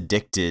he's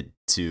addicted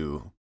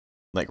to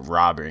like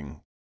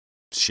robbing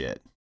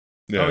shit.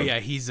 Yeah. Oh yeah,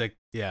 he's like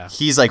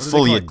He's like What do they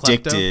fully call it, klepto?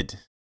 addicted.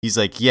 He's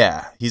like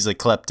he's a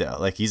klepto.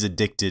 Like he's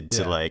addicted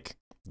to like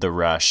the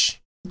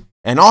rush.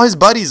 And all his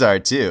buddies are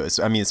too.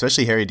 I mean,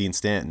 especially Harry Dean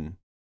Stanton.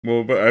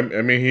 Well, but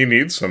I mean, he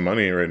needs some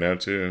money right now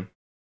too.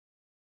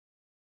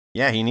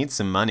 Yeah, he needs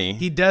some money.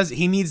 he does.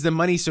 He needs the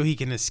money so he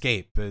can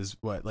escape. Is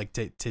what like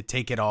to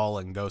take it all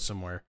and go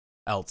somewhere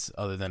else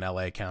other than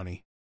L.A.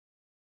 County.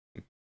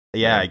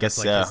 Yeah, I guess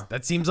Like so.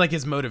 that seems like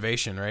his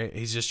motivation, right?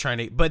 He's just trying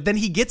to. But then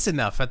he gets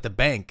enough at the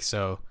bank,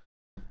 so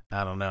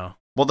I don't know.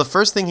 Well, the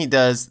first thing he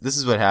does, this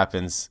is what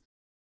happens.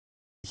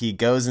 He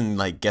goes and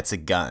like gets a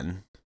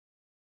gun.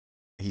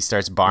 He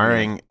starts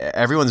borrowing.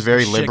 Everyone's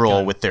very Shit liberal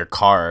gun. with their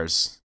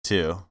cars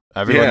too.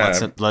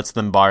 Everyone lets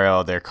them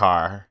borrow their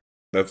car.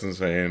 That's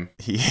insane.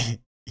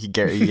 He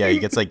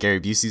gets like Gary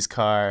Busey's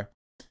car.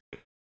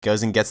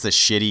 Goes and gets the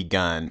shitty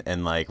gun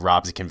and like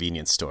robs a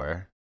convenience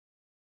store.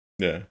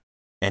 Yeah.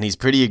 And he's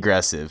pretty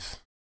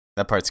aggressive.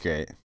 That part's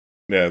great.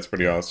 Yeah, it's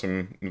pretty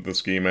awesome with the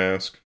ski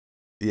mask.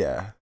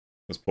 Yeah.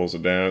 Just pulls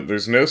it down.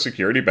 There's no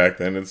security back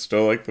then. It's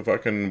still like the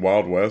fucking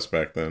Wild West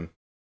back then.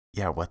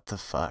 Yeah, what the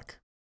fuck?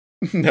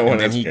 No one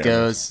And then has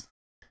cameras.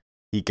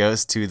 he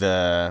goes to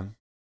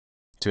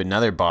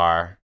another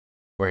bar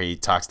where he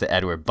talks to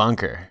Edward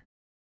Bunker.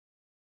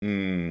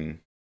 Mm.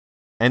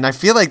 And I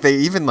feel like they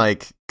even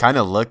like kind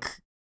of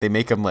they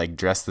make them like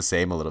dress the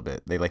same a little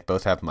bit. They like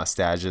both have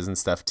mustaches and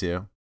stuff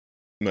too.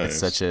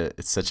 Nice.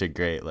 It's such a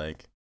great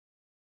like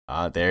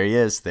there he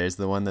is. There's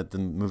the one that the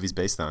movie's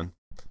based on.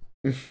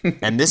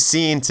 And this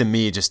scene to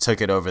me just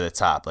took it over the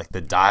top. Like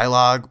the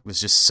dialogue was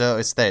just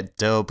it's that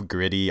dope,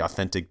 gritty,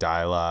 authentic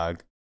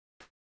dialogue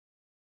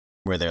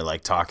where they're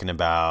like talking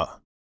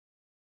about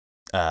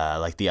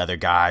like the other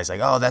guys, like,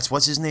 oh,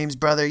 what's his name's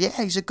brother? Yeah,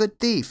 he's a good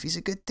thief.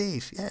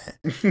 Yeah.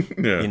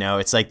 Yeah. You know,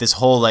 it's like this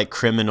whole like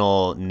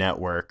criminal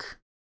network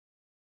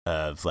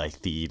of like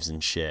thieves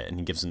and shit. And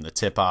he gives them the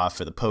tip off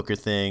for the poker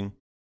thing.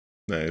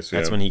 Nice.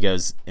 That's yeah. when he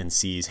goes and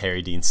sees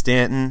Harry Dean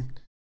Stanton.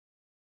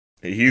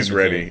 He's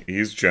ready.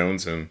 He's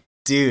jonesing.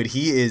 Dude,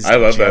 he is. I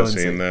love that jonesing.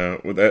 scene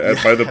though.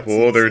 By the that pool,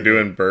 scene's they're so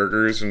doing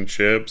burgers and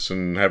chips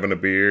and having a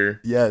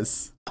beer,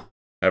 Yes.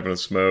 having a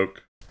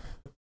smoke.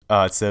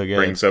 Oh, it's so good.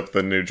 Brings up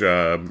the new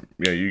job.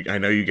 Yeah, I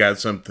know you got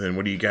something.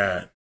 What do you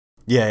got?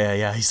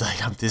 Yeah. He's like,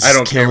 this. I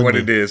don't care what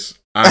it is.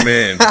 I'm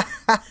in.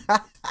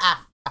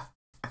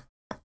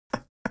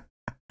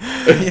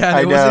 Yeah,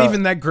 I it know. wasn't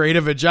even that great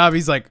of a job.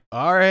 He's like,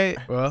 all right,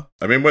 well,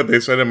 I mean, what they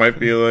said it might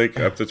be like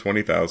up to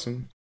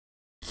 20,000.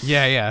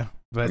 yeah,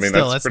 but I mean,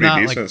 still, that's it's pretty not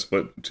decent. like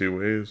Split two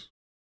ways.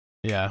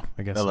 Yeah,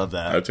 I guess I love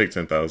that. I'd take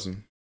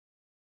 10,000.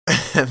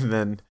 And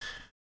then,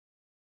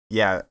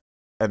 yeah,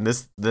 and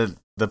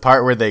the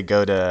part where they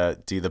go to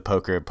do the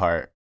poker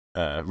part,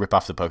 rip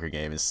off the poker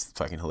game is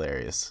fucking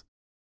hilarious.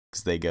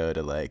 Because they go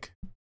to like,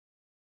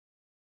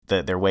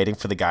 they're waiting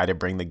for the guy to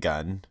bring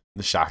the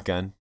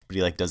shotgun, but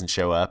he like doesn't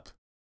show up.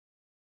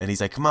 And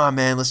he's like, come on,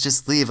 man, let's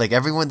just leave. Like,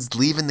 everyone's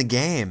leaving the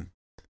game.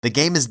 The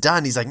game is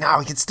done. He's like, no,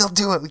 we can still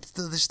do it.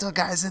 There's still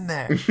guys in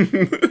there.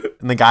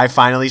 And the guy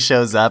finally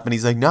shows up, and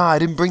he's like, no, I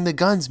didn't bring the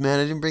guns, man.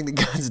 I didn't bring the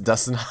guns.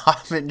 Dustin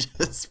Hoffman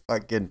just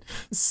fucking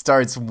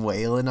starts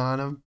wailing on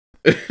him.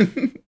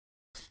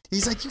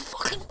 He's like, you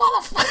fucking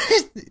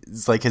motherfucker.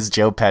 It's like his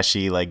Joe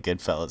Pesci, like,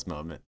 Goodfellas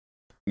moment.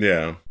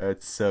 Yeah.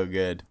 It's so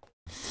good.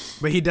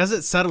 But he does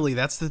it subtly.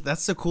 That's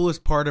the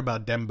coolest part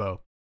about Dembo.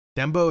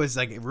 Dembo is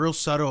like real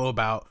subtle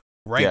about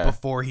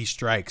before he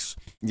strikes.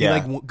 He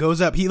like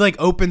goes up. He like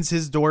opens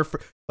his door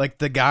for like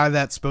the guy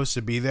that's supposed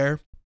to be there.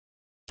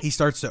 He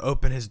starts to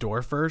open his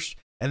door first,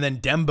 and then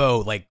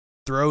Dembo like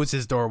throws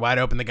his door wide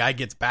open. The guy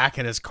gets back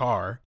in his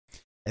car,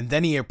 and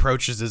then he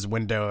approaches his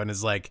window and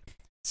is like,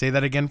 "Say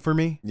that again for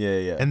me."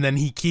 Yeah. And then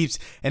he keeps,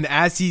 and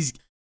as he's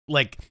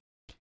like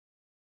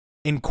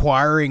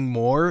inquiring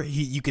more,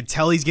 you could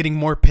tell he's getting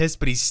more pissed,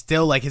 but he's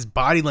still like, his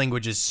body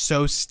language is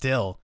so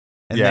still,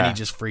 and then he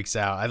just freaks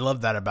out. I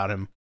love that about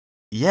him.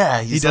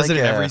 Yeah, he does it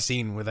in every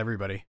scene with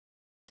everybody.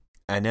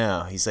 I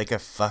know. He's like a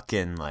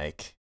fucking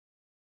like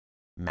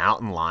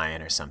mountain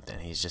lion or something.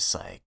 He's just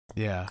like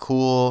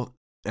cool,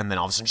 and then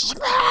all of a sudden just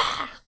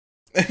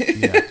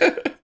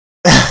like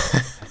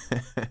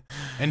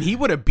And he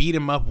would have beat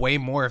him up way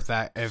more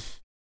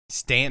if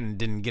Stanton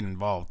didn't get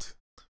involved.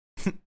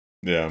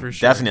 Yeah, for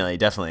sure.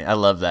 Definitely. I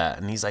love that.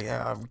 And he's like,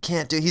 oh, we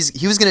can't do.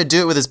 He was gonna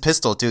do it with his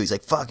pistol too. He's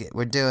like, fuck it,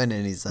 we're doing it.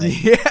 And he's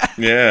like,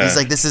 yeah. He's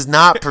like, this is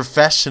not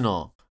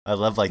professional. I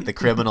love like the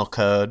criminal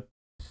code.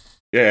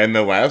 Yeah, and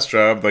the last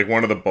job, like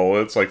one of the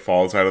bullets like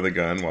falls out of the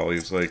gun while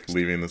he's like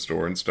leaving the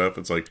store and stuff.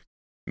 It's like,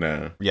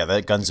 nah. Yeah,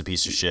 that gun's a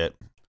piece of shit.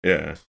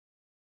 Yeah,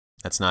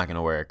 that's not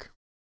gonna work.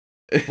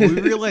 Well,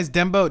 we realize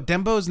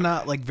Dembo's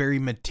not like very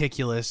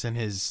meticulous in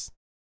his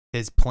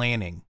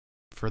planning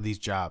for these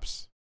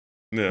jobs.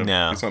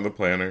 No, he's not the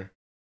planner.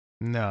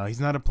 No, he's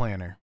not a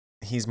planner.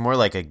 He's more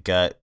like a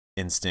gut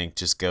instinct.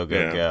 Just go.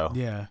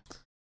 Yeah,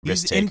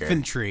 he's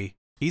infantry.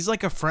 He's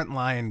like a front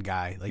line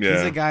guy. Like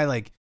he's a guy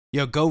like,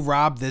 yo, go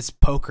rob this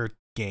poker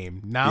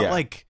game. Not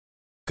like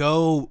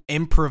go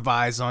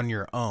improvise on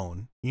your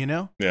own, you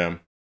know? Yeah.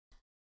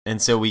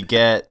 And so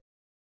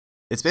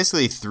it's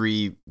basically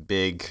 3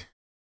 big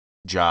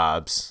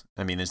jobs.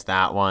 I mean, it's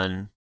that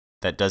one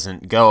that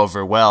doesn't go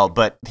over well,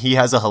 but he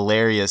has a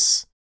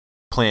hilarious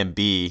plan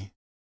B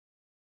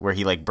where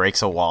he like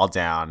breaks a wall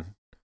down.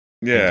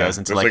 Yeah. Goes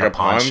into like a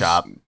pawn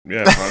shop.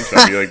 Yeah, pawn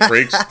shop. He like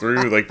breaks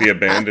through like the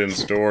abandoned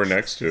store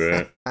next to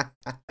it.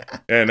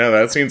 Yeah, no,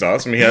 that scene's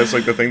awesome. He has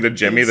like the thing to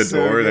jimmy the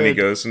door, good. Then he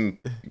goes and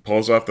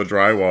pulls off the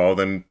drywall,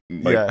 then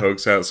like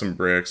pokes out some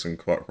bricks and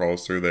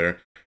crawls through there.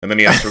 And then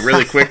he has to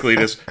really quickly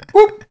just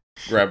whoop,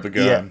 grab the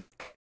gun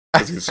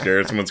because he's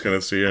scared someone's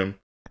gonna see him.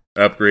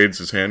 Upgrades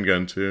his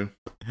handgun too.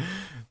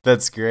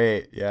 That's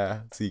great. Yeah,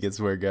 so he gets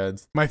more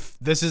guns.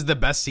 This is the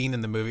best scene in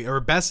the movie,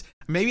 or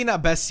maybe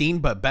not best scene,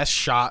 but best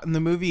shot in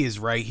the movie is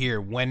right here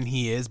when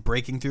he is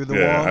breaking through the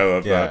wall. Yeah, I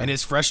love that. And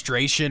his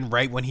frustration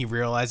right when he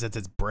realizes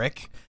it's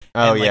brick.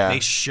 Oh, and, like, they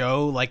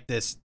show like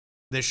this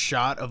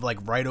shot of like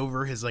right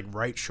over his like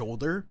right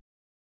shoulder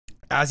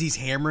as he's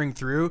hammering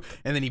through,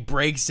 and then he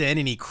breaks in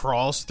and he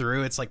crawls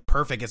through. It's like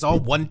perfect. It's all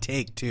one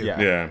take too.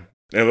 Yeah.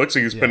 It looks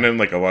like he's putting in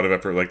like a lot of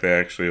effort, like they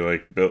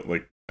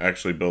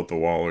actually built the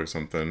wall or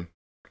something.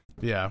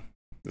 Yeah.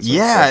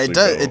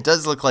 It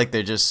does look like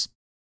they're just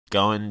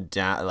going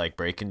down, like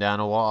breaking down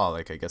a wall.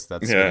 Like I guess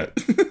that's what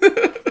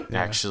it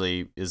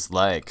actually is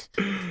like.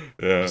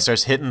 Yeah. He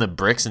starts hitting the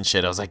bricks and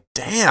shit. I was like,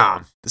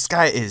 damn, this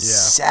guy is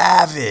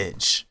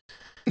savage.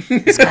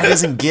 This guy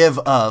doesn't give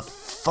a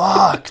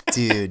fuck,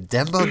 dude.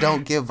 Dembo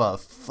don't give a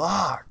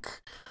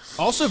fuck.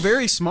 Also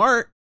very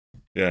smart.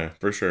 Yeah,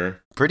 for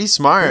sure. Pretty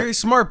smart. Very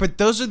smart, but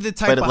those are the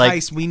type of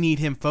heists we need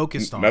him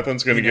focused on.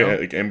 Nothing's going to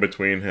get like, in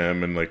between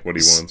him and like what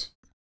he wants.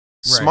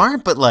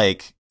 Smart, but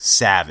like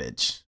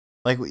savage.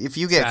 Like if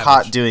you get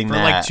caught doing for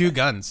that, like 2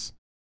 guns.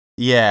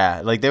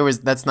 Yeah, like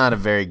that's not a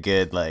very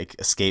good like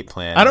escape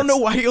plan. I don't know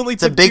why he only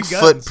took 2 guns. It's a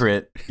big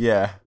footprint.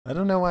 Yeah, I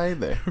don't know why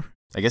either.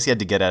 I guess he had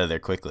to get out of there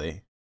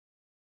quickly.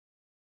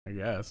 I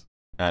guess.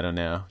 I don't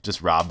know.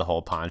 Just rob the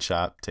whole pawn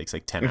shop. Takes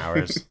like 10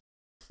 hours.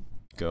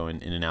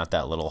 Going in and out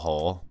that little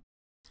hole.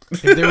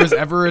 If there was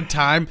ever a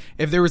time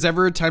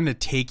to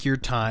take your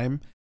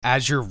time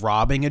as you're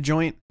robbing a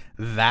joint,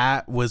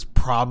 that was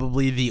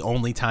probably the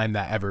only time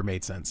that ever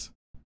made sense.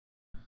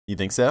 You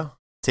think so?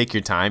 Take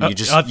your time.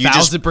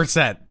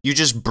 1,000%. You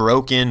just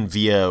broke in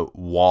via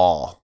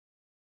wall.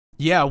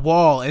 Yeah,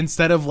 wall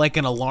instead of like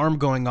an alarm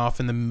going off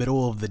in the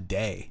middle of the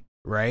day,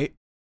 right?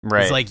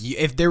 Right. It's like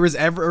if there was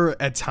ever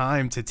a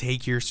time to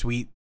take your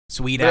sweet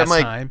ass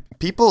time,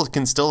 people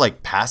can still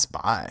like pass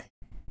by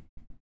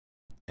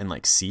and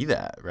like see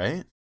that,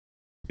 right?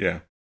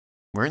 Yeah.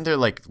 weren't there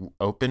like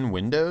open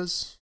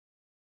windows?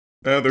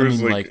 There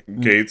was like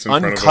gates in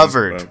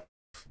uncovered. front of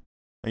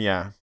them.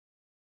 Yeah.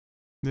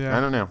 Yeah.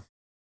 I don't know.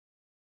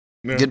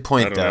 Yeah, Good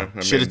point though.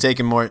 Should have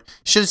taken more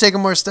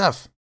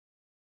stuff.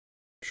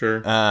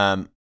 Sure.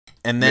 And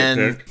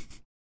then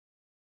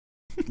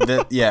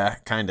yeah,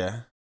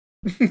 kinda.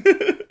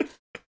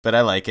 But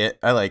I like it.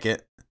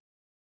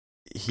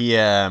 He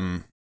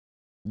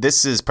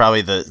this is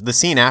probably the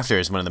scene after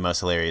is one of the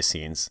most hilarious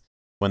scenes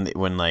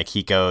when like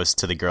he goes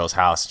to the girl's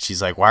house and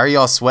she's like, "Why are you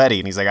all sweaty?"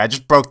 And he's like, "I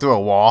just broke through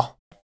a wall."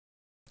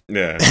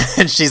 Yeah.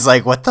 And she's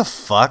like, "What the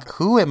fuck?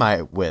 Who am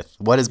I with?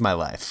 What is my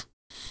life?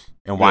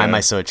 And why am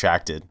I so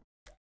attracted?"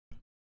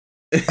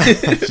 Wait,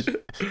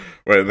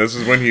 this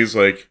is when he's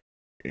like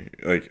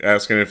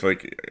asking if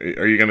like,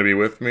 are you gonna be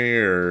with me,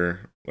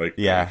 or like,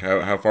 yeah,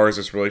 like, how far is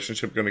this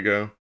relationship gonna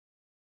go?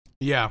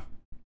 Yeah.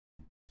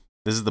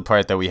 This is the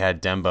part that we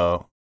had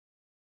Dembo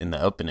in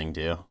the opening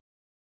do.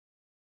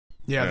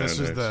 Yeah, this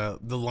was the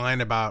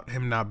line about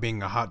him not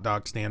being a hot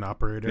dog stand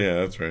operator. Yeah,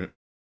 that's right.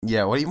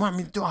 Yeah, what do you want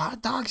me to do, a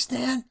hot dog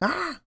stand?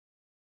 Ah,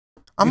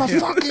 I'm a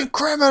fucking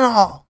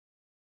criminal.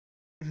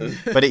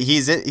 But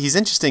he's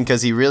interesting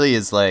because he really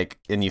is like,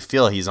 and you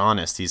feel he's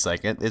honest. He's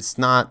like, it's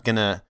not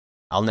gonna,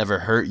 I'll never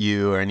hurt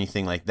you or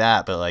anything like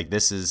that. But like,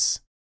 this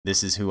is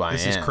who I am.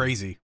 This is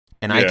crazy,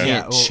 and I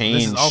can't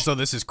change.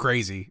 This is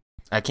crazy.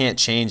 I can't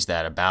change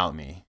that about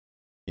me.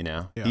 You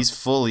know, he's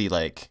fully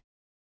like.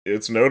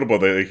 It's notable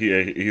that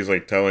he's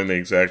like telling the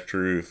exact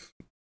truth,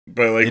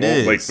 but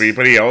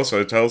but he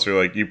also tells her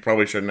like, you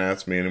probably shouldn't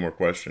ask me any more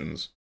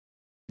questions.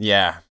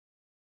 Yeah,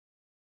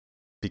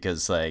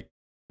 because like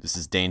this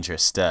is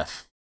dangerous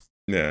stuff.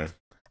 Yeah,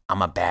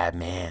 I'm a bad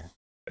man.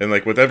 And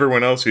like with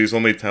everyone else, he's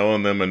only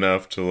telling them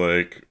enough to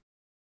like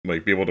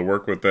be able to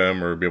work with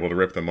them or be able to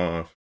rip them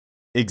off.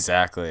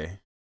 Exactly,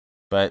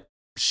 but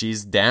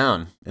she's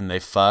down and they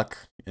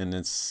fuck and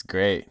it's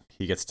great.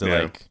 He gets to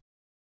like.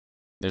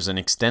 There's an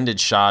extended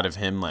shot of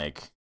him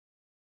like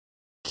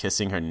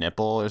kissing her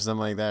nipple or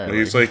something like that. Well,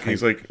 he's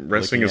like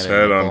resting his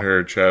head on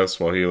her chest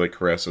while he like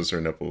caresses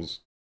her nipples.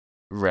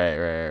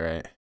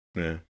 Right.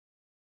 Yeah.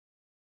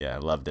 Yeah, I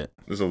loved it.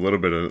 There's a little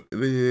bit of.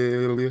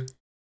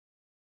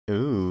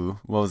 Ooh,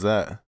 what was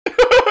that?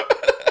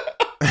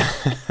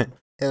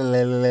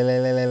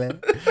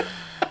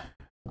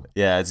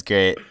 Yeah, it's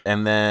great.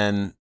 And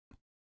then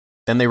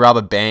they rob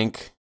a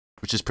bank,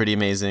 which is pretty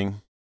amazing.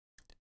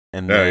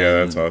 And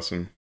yeah, that's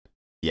awesome.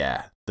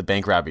 Yeah, the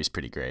bank robbery is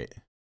pretty great.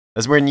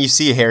 That's when you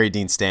see Harry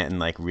Dean Stanton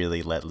like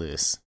really let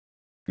loose.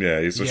 Yeah,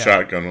 he's a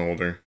shotgun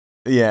holder.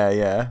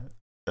 Yeah.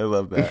 I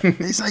love that.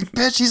 He's like,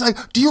 bitch, he's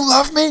like, do you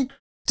love me?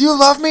 Do you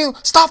love me?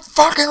 Stop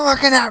fucking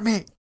looking at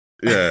me.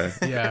 Yeah.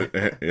 Yeah,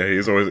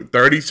 he's always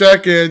 30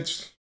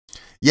 seconds.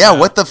 Yeah,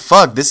 what the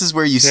fuck? This is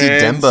where you see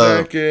Dembo.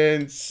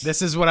 Seconds.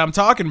 This is what I'm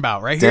talking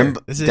about right here.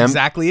 This is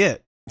exactly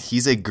it.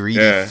 He's a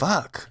greedy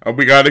fuck. Oh,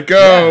 we gotta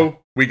go. Yeah.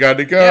 We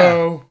gotta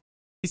go. Yeah.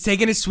 He's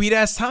taking his sweet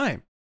ass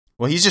time.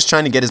 Well, he's just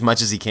trying to get as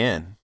much as he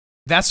can.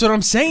 That's what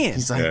I'm saying.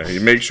 He's like,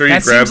 you make sure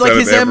you grab out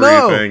of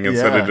everything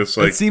instead of just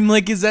like. It seemed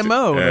like his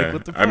MO. Yeah. Like,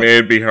 what the fuck? I mean,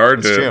 it'd be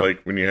hard to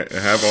like when you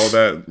have all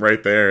that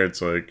right there.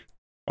 It's like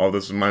all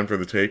this is mine for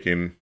the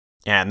taking.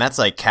 Yeah, and that's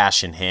like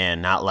cash in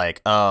hand, not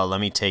like, oh,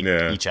 let me take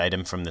each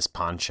item from this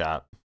pawn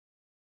shop.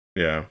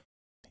 Yeah,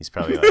 he's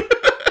probably like,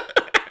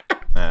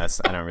 I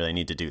don't really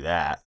need to do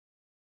that.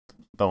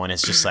 But when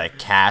it's just like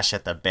cash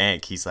at the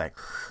bank, he's like,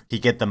 he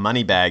get the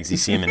money bags. You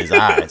see him in his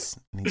eyes,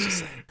 and he's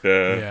just like,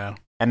 yeah.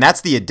 And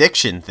that's the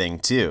addiction thing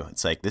too.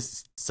 It's like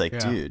this. It's like,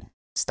 dude,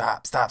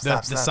 stop.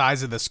 The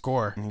size of the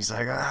score. And he's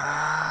like,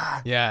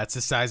 ah. Yeah, it's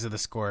the size of the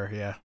score.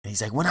 Yeah. And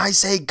he's like, when I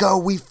say go,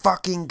 we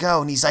fucking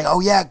go. And he's like, oh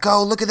yeah,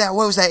 go. Look at that.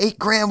 What was that?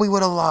 $8,000 we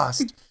would have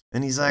lost.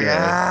 And he's like,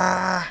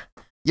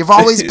 you've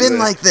always been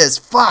like this.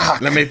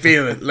 Fuck. Let me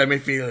feel it.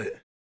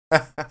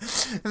 And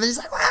then he's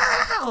like,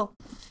 wow.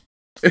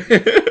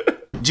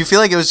 Did you feel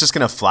like it was just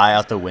gonna fly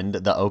out the window,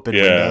 the open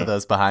window that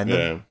was behind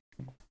them?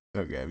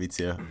 Yeah. Okay, me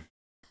too.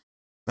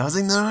 I was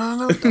like,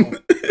 no, don't.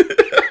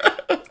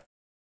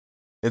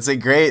 It's a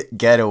great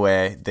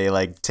getaway. They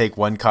like take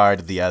one car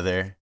to the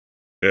other.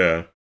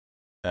 Yeah.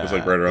 It's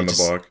like right around the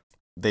block.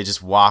 They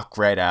just walk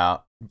right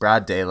out.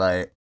 Broad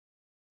daylight.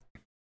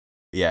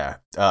 Yeah.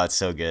 Oh, it's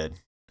so good.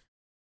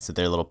 So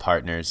they're little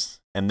partners.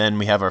 And then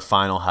we have our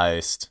final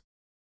heist,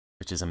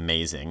 which is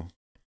amazing.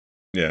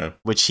 Yeah.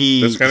 Which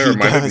this kind of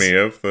reminded me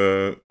of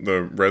the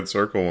Red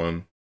Circle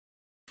one.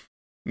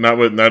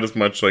 Not as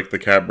much like the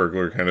cat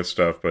burglar kind of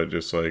stuff, but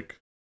just like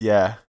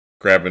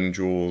grabbing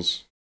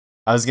jewels.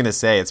 I was gonna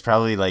say it's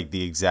probably like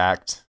the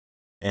exact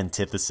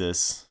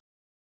antithesis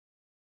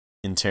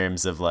in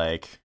terms of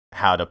like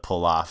how to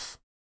pull off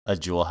a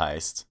jewel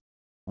heist.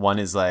 One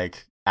is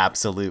like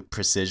absolute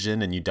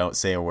precision and you don't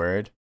say a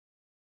word.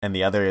 And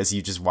the other is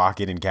you just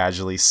walk in and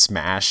casually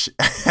smash.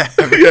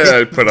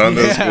 Yeah, put on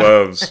those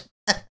gloves.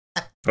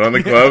 Put on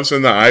the gloves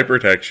and the eye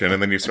protection, and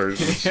then you start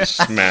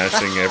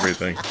smashing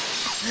everything.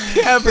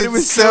 Yeah, but it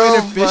was so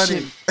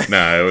inefficient.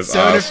 Nah, it was so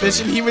awesome.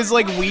 inefficient. He was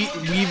like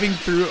weaving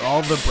through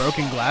all the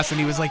broken glass, and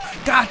he was like,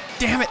 "God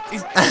damn it,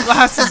 these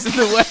glasses in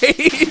the way."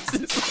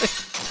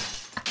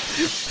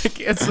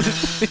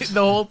 It's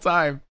the whole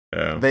time.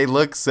 Yeah. They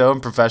look so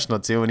unprofessional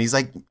too, and he's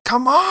like,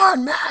 "Come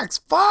on, Max,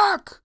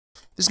 fuck!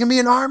 There's gonna be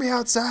an army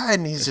outside,"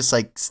 and he's just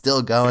like,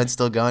 still going.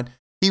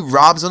 He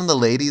robs one of the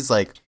ladies,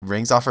 like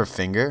rings off her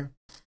finger.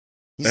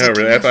 He's Yeah, like,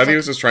 really. I thought he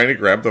was just trying to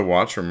grab the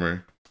watch from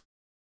her.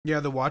 Yeah,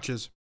 the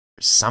watches.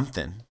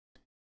 Something.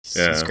 He's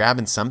Yeah.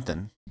 grabbing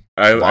something.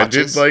 I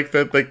did like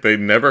that. Like they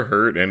never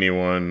hurt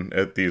anyone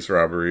at these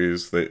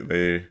robberies.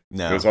 They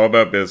No. It was all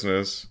about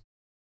business.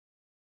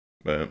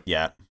 But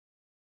Yeah.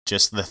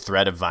 Just the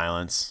threat of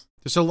violence.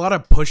 There's a lot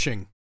of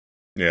pushing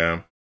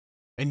yeah,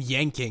 and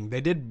yanking.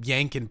 They did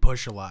yank and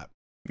push a lot.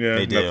 yeah,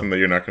 They do. nothing that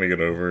you're not going to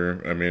get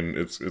over. I mean,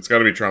 it's got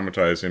to be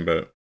traumatizing,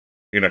 but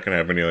you're not going to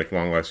have any like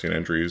long lasting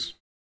injuries.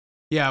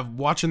 Yeah,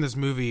 watching this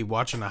movie,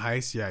 watching a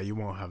heist, yeah, you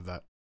won't have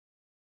that.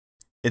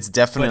 It's But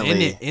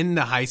definitely in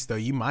the heist, though,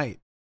 you might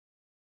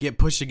get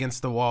pushed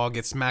against the wall,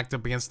 get smacked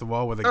up against the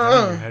wall with a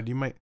gun in your head. You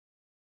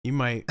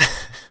might.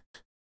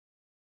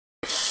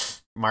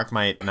 Mark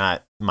might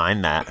not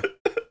mind that.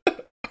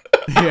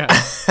 Yeah.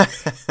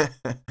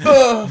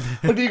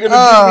 What are you going to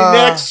do me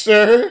next,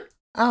 sir?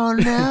 Oh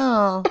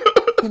no!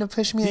 You're gonna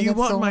push me Do you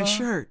against the want my wall?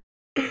 shirt?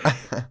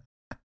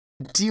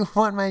 Do you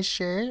want my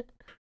shirt?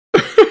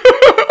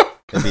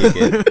 That'd be a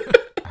good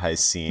heist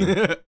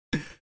scene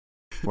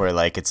where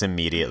like it's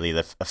immediately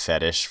a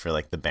fetish for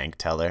like the bank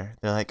teller.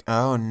 They're like,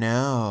 "Oh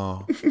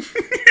no,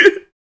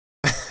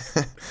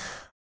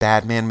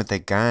 bad man with a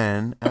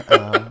gun."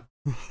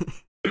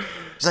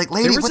 She's like,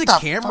 "Lady, There was what a the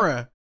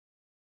camera.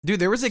 Dude,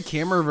 there was a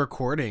camera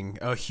recording,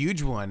 a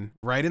huge one,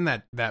 right in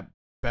that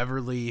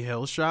Beverly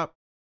Hills shop.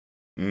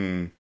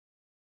 Mm.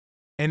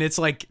 And it's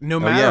like, no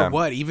matter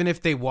what, even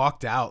if they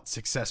walked out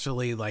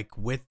successfully, like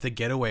with the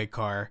getaway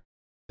car,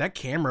 that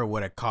camera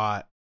would have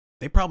caught.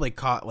 They probably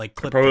caught, like,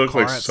 clipped Probably the look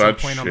car like at some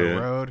such point on shit.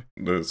 the road.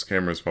 Those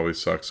cameras probably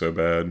suck so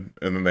bad,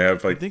 and then they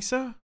have You like think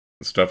so?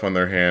 stuff on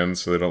their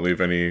hands so they don't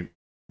leave any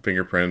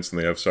fingerprints, and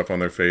they have stuff on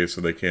their face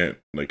so they can't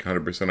like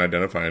 100%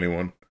 identify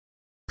anyone.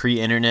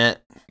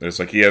 Pre-internet, It's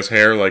like he has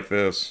hair like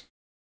this.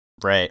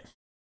 right?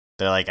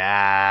 They're like,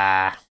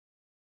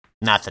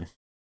 nothing.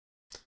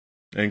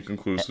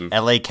 Inconclusive.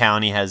 L.A.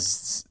 County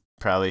has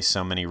probably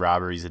so many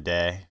robberies a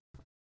day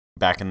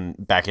back in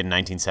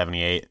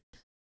 1978,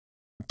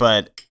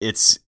 but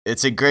it's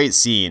a great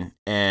scene,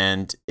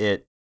 and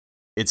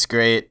it's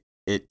great.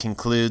 It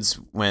concludes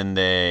when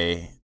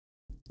they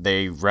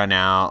run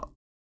out,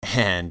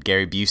 and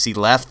Gary Busey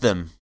left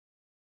them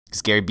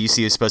because Gary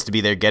Busey was supposed to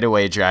be their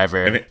getaway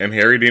driver. And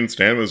Harry Dean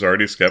Stanton was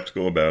already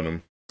skeptical about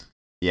him,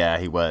 Yeah,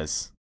 he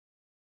was.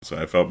 so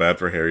I felt bad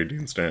for Harry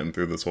Dean Stanton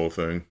through this whole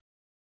thing.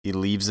 He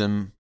leaves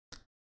him,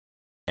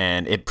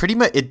 and it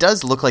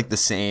does look like the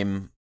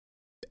same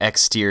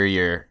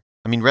exterior.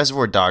 I mean,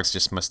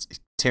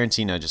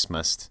 Tarantino just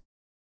must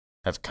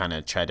have kind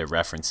of tried to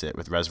reference it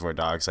with Reservoir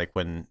Dogs, like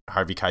when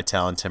Harvey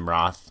Keitel and Tim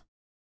Roth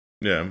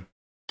Yeah,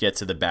 get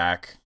to the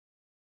back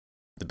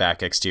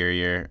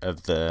exterior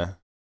of the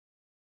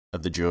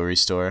jewelry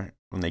store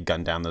when they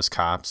gun down those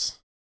cops.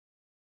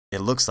 It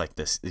looks like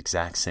this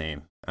exact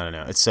same. I don't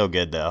know. It's so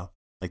good though.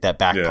 Like that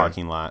back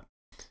parking lot.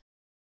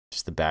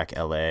 Just the back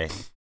LA.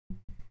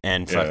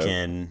 And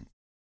fucking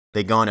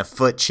they go on a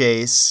foot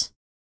chase.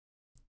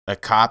 A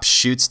cop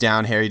shoots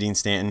down Harry Dean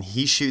Stanton.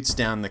 He shoots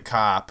down the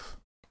cop.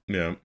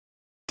 yeah.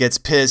 Gets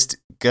pissed,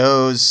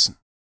 gets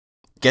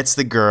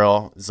the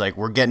girl. Is like,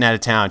 "We're getting out of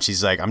town."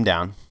 She's like, "I'm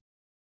down."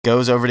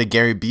 Goes over to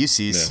Gary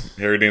Busey's.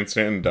 Yeah. Harry Dean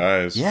Stanton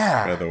dies.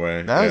 Yeah. By the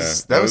way,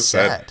 That was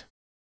sad.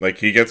 Like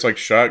he gets like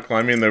shot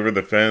climbing over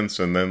the fence,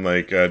 and then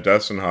like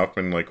Dustin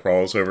Hoffman like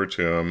crawls over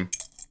to him,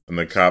 and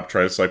the cop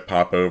tries to like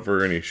pop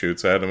over, and he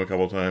shoots at him a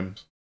couple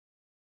times.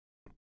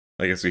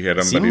 I guess he hit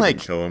him, but he didn't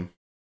kill him.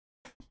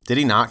 Did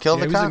he not kill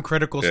Yeah, the he was cop? in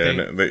critical Yeah,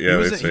 state. they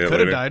he say it could have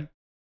later died.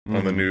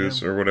 on the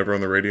news or whatever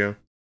on the radio.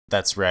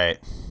 That's right.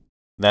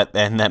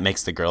 That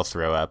makes the girl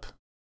throw up.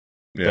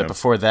 Yeah, But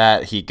before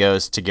that, he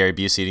goes to Gary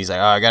Busey and he's like,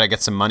 "Oh, I gotta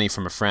get some money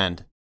from a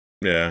friend."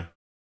 yeah.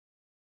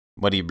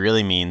 What he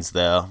really means,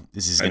 though,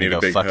 is he's I gonna need a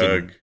go big fucking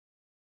hug.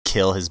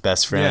 kill his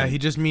best friend. Yeah, he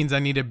just means I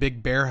need a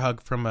big bear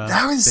hug from a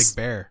big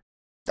bear.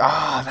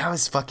 That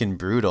was fucking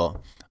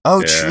brutal.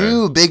 Oh, Yeah.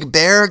 true, big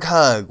bear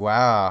hug.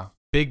 Wow.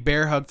 Big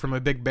bear hug from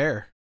a big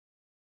bear.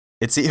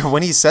 It's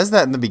when he says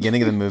that in the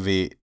beginning of the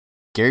movie,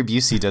 Gary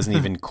Busey doesn't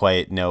even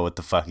quite know what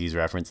the fuck he's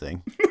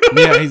referencing.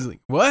 Yeah, he's like,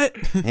 what?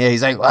 Yeah,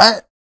 he's like,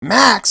 "What?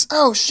 Max?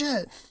 Oh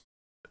shit."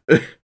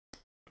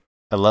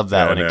 I love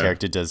that Yeah, when no. a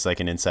character does like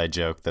an inside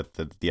joke that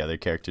the other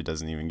character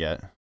doesn't even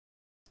get.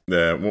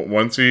 Yeah,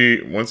 once he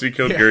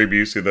killed Gary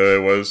Busey, though,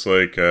 it was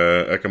like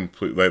a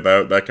complete like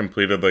that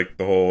completed like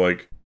the whole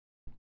like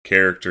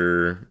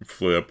character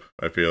flip.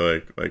 I feel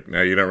like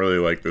now you don't really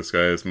like this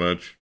guy as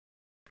much.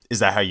 Is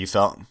that how you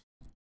felt?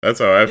 That's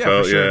how I Yeah,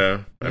 felt. for sure. Yeah,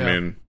 I Yeah.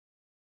 mean,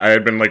 I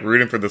had been like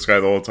rooting for this guy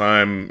the whole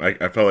time. I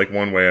felt like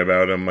one way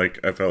about him. Like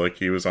I felt like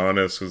he was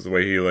honest because the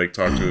way he like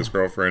talked to his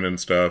girlfriend and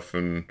stuff,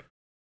 and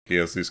he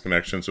has these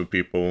connections with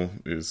people.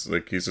 Is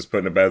like he's just put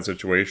in a bad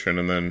situation,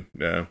 and then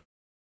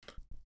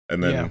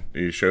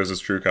he shows his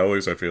true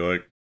colors. I feel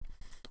like.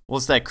 Well,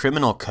 it's that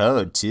criminal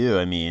code too.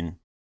 I mean,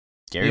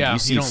 Gary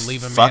Busey you don't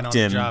leave a man fucked on the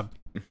him. job.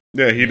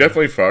 Yeah, he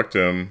definitely fucked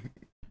him.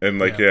 And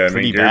like, I mean,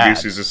 Pretty Gary bad.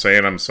 Busey's just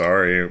saying I'm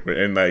sorry,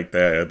 and like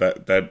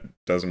that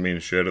doesn't mean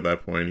shit at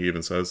that point. He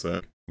even says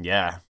that.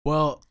 Yeah.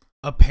 Well,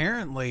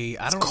 apparently,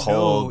 I don't know if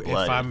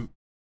cold-blooded. I'm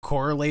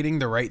correlating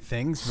the right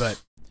things,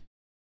 but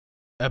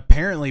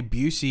apparently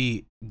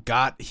Busey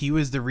he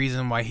was the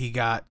reason why he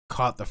got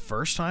caught the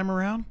first time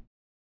around.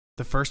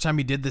 The first time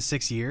he did the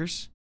 6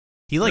 years,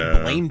 he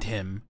blamed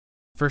him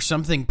for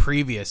something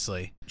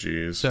previously.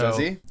 Jeez. So Does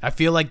he? I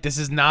feel like this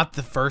is not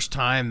the first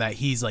time that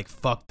he's like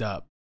fucked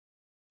up.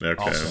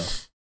 Okay.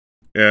 Also.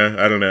 Yeah,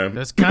 I don't know.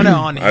 That's kind of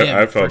on him.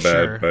 I felt for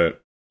bad, sure.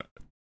 but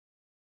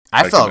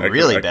I felt can-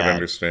 really I can bad.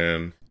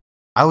 understand.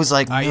 I was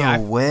like, no yeah,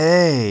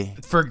 way.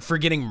 For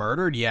getting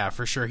murdered, yeah,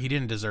 for sure. He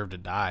didn't deserve to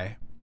die.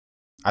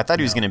 I thought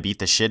he was No. going to beat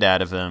the shit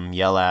out of him,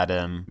 yell at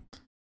him.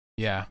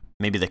 Yeah.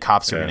 Maybe the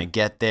cops were Yeah. going to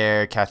get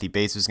there. Kathy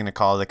Bates was going to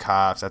call the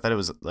cops. I thought it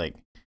was like,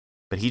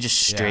 but he just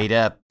straight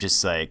up,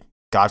 just like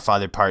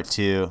Godfather Part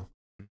 2,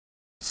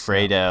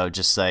 Fredo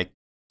just like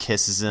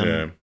kisses him.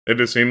 Yeah, it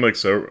just seemed like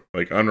so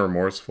like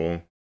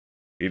unremorseful.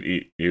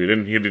 He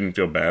didn't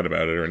feel bad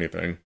about it or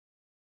anything.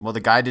 Well, the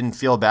guy didn't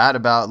feel bad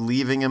about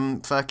leaving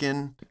him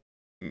fucking.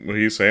 Well,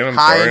 he's saying I'm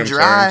High sorry, and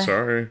dry. I'm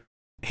sorry.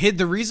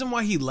 The reason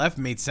why he left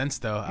made sense,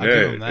 though. I'll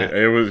Yeah, give him that.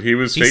 it was he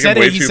was He taking said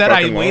way He too said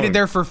I fucking waited long.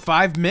 there for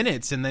 5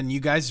 minutes, and then you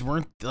guys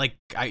weren't like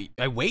I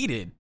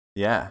waited,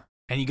 Yeah.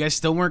 and you guys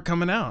still weren't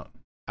coming out.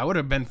 I would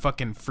have been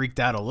fucking freaked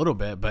out a little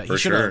bit, but For he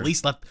should have sure. at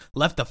least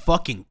left the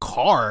fucking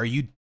car.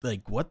 You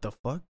like what the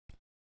fuck?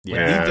 Like,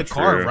 Yeah. leave the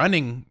car true.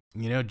 running.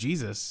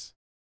 Jesus.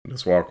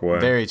 Just walk away.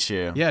 Very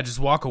true. Yeah, just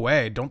walk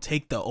away. Don't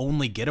take the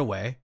only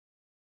getaway.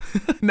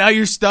 Now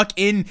you're stuck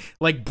in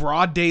like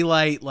broad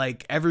daylight,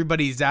 like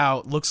everybody's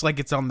out. Looks like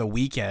it's on the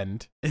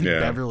weekend in Yeah.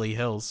 Beverly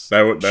Hills.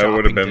 That would have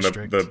shopping been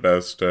district.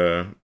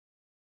 the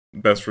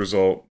best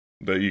result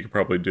that you could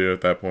probably do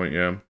at that point.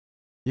 Yeah.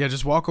 Yeah,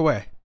 just walk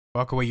away.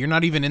 Walk away. You're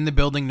not even in the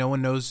building. No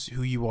one knows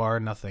who you are.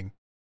 Nothing.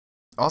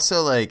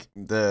 Also, like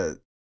the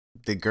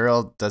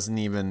girl doesn't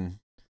even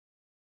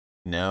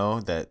know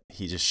that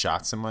he just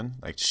shot someone.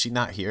 Like, did she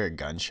not hear a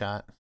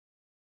gunshot?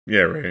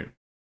 Yeah. Right.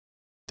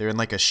 They're in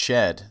like a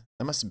shed.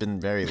 That must have been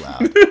very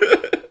loud.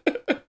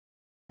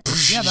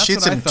 Yeah, that's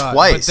Shoots what I him thought.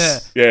 twice.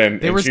 But Yeah, and,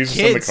 There and was she's just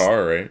in the kids.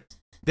 car, right?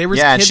 there was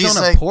Yeah, and kids she's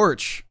on a like-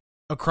 porch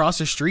across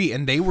the street,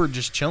 and they were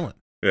just chilling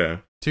Yeah.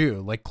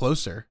 too, like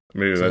closer.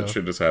 Maybe that So-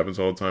 shit just happens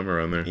all the time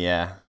around there.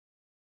 Yeah.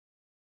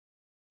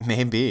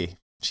 Maybe.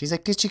 She's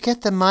like, did you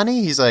get the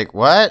money? He's like,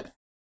 what?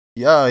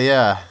 Oh,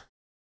 yeah.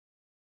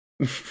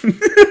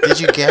 Did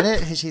you get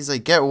it? And she's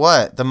like, get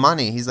what? The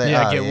money. He's like,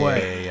 Yeah, oh, get yeah,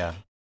 what? Yeah.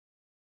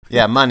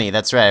 Yeah, money.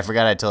 That's right. I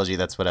forgot I told you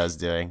that's what I was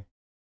doing.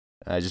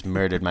 I just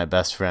murdered my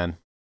best friend.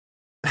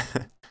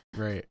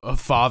 Right, a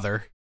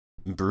father.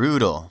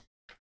 Brutal.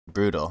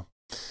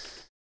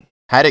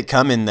 Had it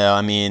coming, though.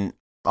 I mean,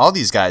 all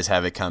these guys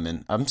have it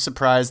coming. I'm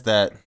surprised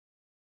that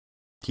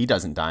he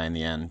doesn't die in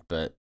the end,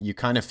 but you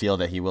kind of feel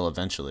that he will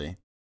eventually.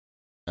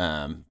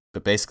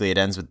 But basically, it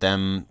ends with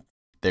them.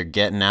 They're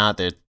getting out.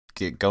 They're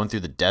going through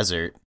the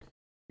desert. I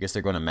guess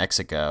they're going to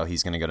Mexico.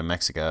 He's going to go to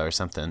Mexico or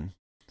something.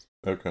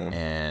 Okay.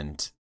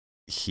 And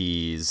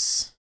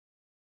he's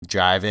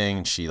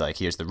driving. She like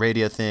hears the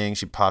radio thing.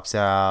 She pops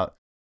out,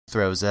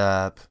 throws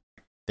up.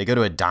 They go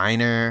to a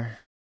diner,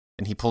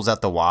 and he pulls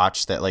out the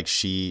watch that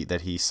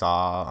he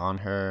saw on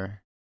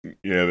her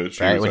Yeah, that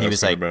she Right, was when he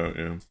was, asking like- about.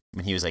 Yeah.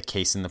 when he was like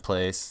casing the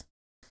place.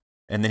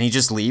 And then he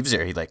just leaves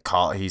her. He's like,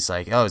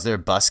 "Oh, is there a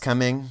bus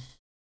coming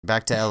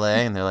back to LA?"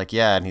 And they're like,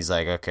 "Yeah." And he's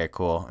like, "Okay,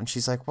 cool." And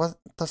she's like, "What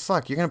the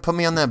fuck? You're going to put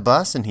me on that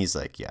bus?" And he's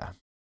like, "Yeah."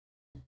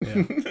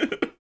 Yeah.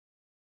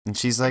 And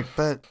she's like,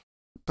 "But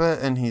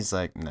and he's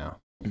like, "No.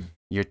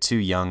 You're too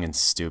young and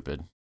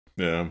stupid."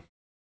 Yeah.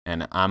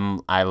 And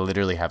I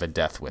literally have a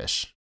death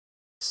wish.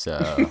 So,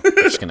 I'm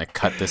just going to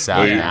cut this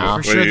out Wait, now.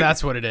 For sure, Wait,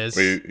 that's what it is.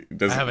 Wait, I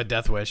does have a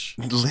death wish.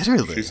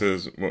 Literally. she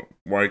says, well,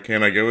 "Why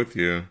can't I go with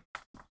you?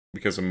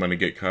 Because I'm gonna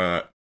get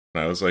caught."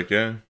 And I was like,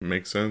 "Yeah, it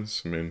makes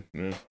sense. I mean,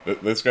 yeah.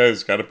 This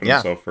guy's got to put Yeah.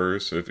 himself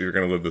first if you're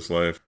gonna live this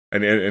life."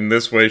 And in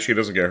this way, she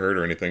doesn't get hurt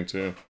or anything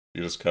too.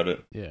 You just cut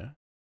it. Yeah.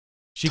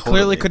 She Totally.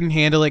 clearly couldn't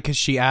handle it because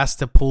she asked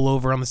to pull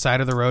over on the side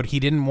of the road. He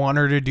didn't want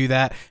her to do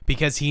that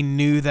because he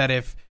knew that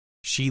if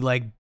she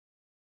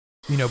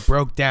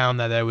broke down,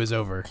 that it was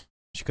over.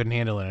 She couldn't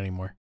handle it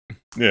anymore.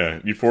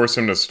 Yeah, you force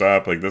him to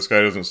stop. Like this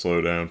guy doesn't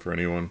slow down for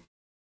anyone.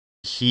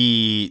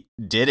 He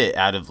did it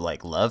out of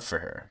love for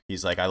her.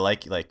 He's like, I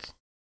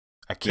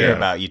care Yeah.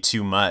 about you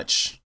too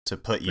much to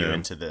put you Yeah.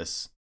 into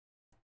this.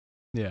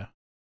 Yeah.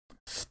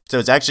 So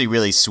it's actually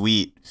really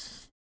sweet.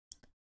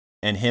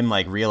 And him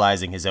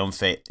realizing his own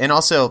fate. And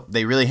also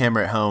they really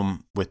hammer it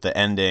home with the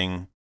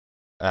ending,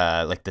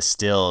 the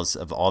stills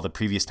of all the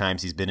previous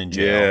times he's been in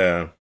jail.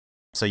 Yeah,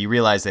 So you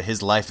realize that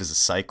his life is a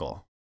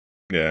cycle.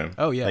 Yeah.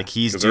 Oh yeah. Like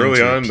he's Because doomed early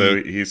to on, though,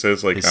 repeat he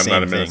says, like, the I'm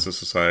not a same menace thing. to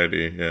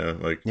society. Yeah,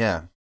 like,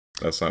 Yeah,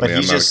 that's not But me.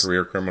 I'm he's not just- a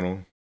career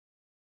criminal.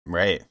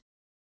 right.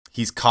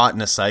 He's caught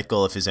in a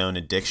cycle of his own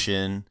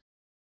addiction,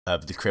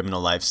 of the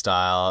criminal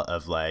lifestyle,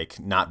 of like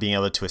not being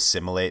able to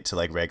assimilate to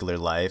like regular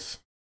life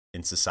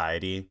in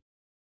society.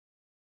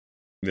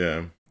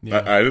 Yeah.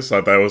 yeah. I just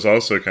thought that was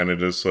also kind of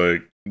just,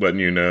 like, letting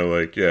you know,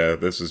 like, yeah,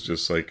 this is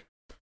just, like,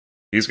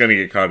 he's going to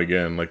get caught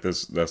again. Like,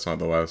 that's not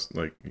the last,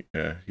 like,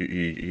 yeah,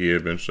 he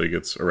eventually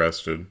gets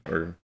arrested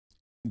or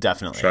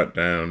Definitely. shut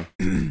down.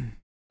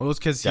 Well, it's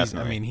because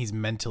Definitely. he's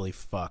mentally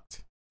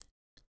fucked.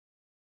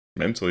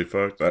 Mentally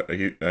fucked. I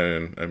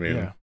mean,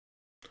 Yeah.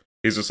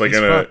 he's just like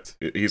He's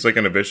he's like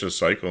in a vicious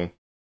cycle.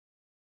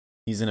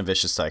 He's in a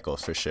vicious cycle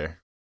for sure.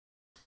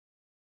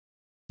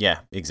 Yeah,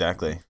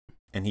 exactly.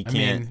 And he I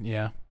can't. mean,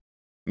 yeah.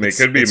 I mean, it It's-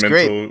 could be it's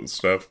mental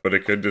stuff, but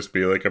it could just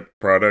be like a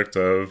product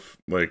of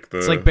like the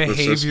It's like the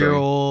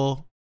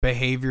system.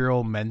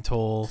 behavioral,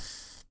 mental,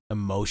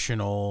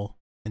 emotional,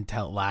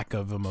 lack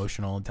of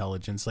emotional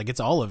intelligence. Like it's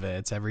all of it.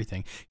 It's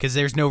everything. Because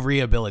there's no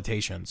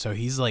rehabilitation. So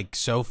he's like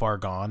so far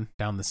gone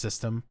down the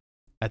system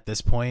at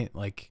this point.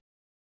 Like,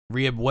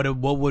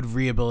 what would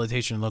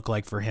rehabilitation look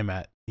like for him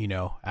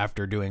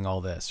after doing all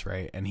this,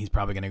 right? And he's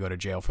probably going to go to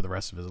jail for the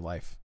rest of his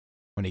life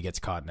when he gets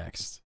caught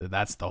next.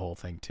 That's the whole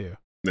thing too.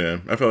 Yeah,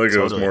 I felt like it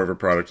was Totally. more of a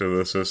product of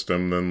the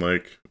system than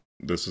like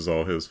this is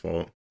all his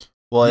fault.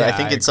 Well, Yeah, I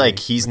think I it's like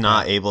agree he's with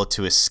not that. able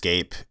to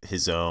escape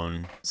his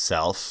own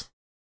self,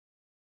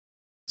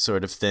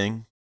 sort of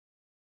thing.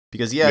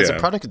 Because it's a Yeah.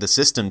 product of the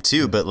system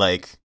too. Yeah. But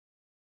like,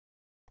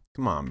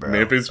 come on, bro. I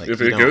mean, if Like, if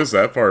you it don't- goes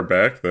that far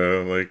back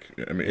though, like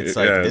I mean, It's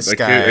like this a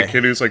guy-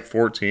 kid who's like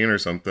 14 or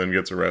something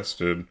gets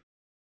arrested,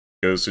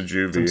 goes to That's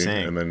what I'm juvie,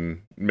 saying. and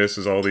then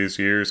misses all these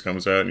years,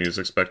 comes out, and you just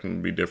expect him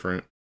to be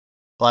different.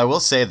 Well, I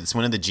will say that's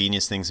one of the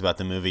genius things about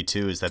the movie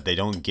too is that they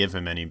don't give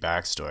him any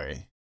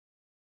backstory.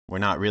 We're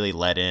not really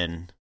let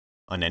in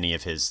on any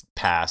of his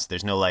past.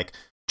 There's no like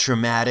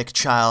traumatic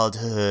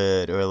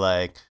childhood or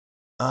like,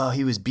 oh,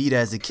 he was beat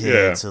as a kid,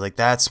 Yeah. so like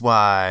that's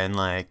why, and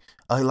like,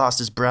 oh, he lost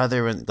his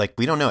brother, and like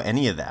we don't know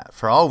any of that.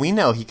 For all we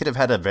know, he could have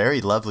had a very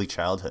lovely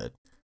childhood.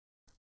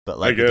 But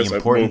like I guess the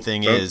important well,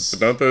 thing don't- is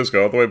don't those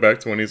go all the way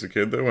back to when he's a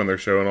kid though? When they're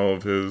showing all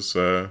of his,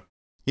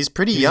 he's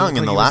pretty He young looked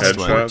in the like he was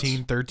last like one. headshots.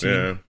 14,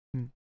 13.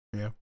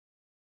 Yeah,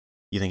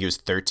 You think he was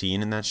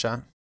 13 in that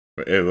shot?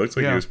 but it looks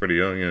like Yeah. he was pretty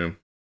young. Yeah,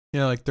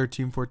 Yeah, like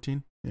 13,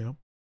 14. Yeah.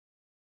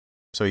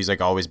 So he's like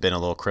always been a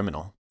little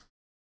criminal.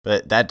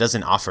 But that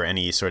doesn't offer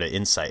any sort of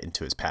insight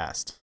into his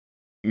past.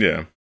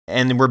 yeah,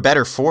 And we're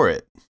better for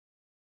it,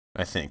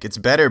 I think. It's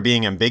better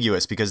being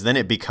ambiguous because then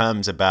it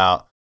becomes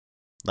about,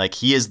 like,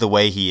 he is the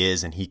way he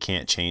is and he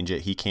can't change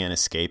it. He can't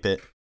escape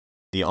it.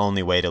 The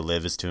only way to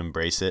live is to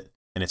embrace it.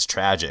 And it's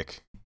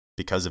tragic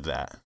because of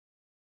that,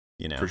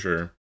 you know? for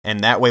sure.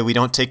 And that way we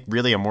don't take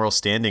really a moral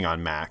standing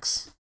on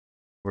Max.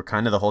 We're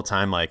kind of the whole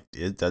time like,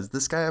 does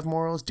this guy have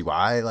morals? Do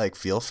I, like,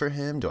 feel for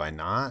him? Do I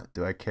not?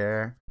 Do I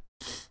care?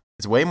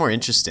 It's way more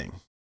interesting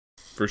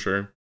For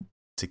sure.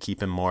 to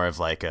keep him more of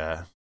like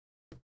a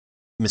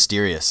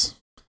mysterious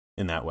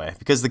in that way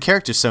because the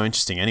character's so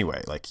interesting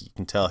anyway. Like you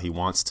can tell he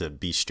wants to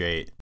be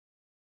straight.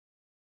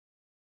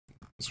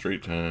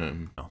 Straight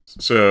time. Oh.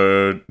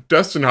 So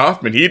Dustin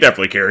Hoffman, he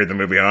definitely carried the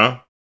movie,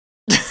 huh?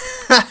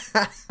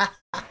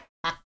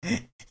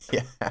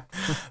 Yeah,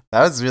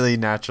 that was really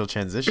natural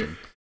transition.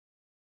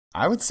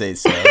 I would say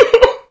so.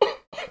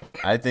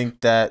 I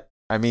think that.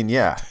 I mean,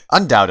 yeah,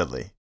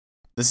 undoubtedly,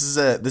 this is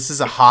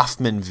a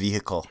Hoffman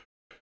vehicle.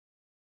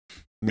 I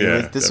mean,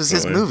 Yeah, this was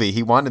his definitely. movie.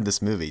 He wanted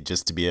this movie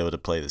just to be able to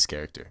play this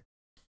character,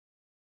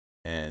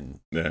 and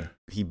Yeah,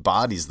 he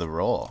bodies the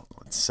role.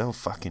 It's so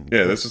fucking yeah.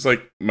 good. This is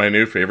like my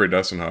new favorite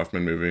Dustin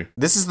Hoffman movie.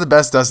 This is the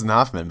best Dustin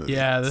Hoffman movie.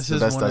 Yeah, It's this the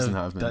is best one Dustin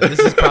of Hoffman. this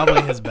is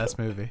probably his best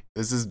movie.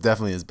 This is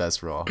definitely his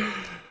best role.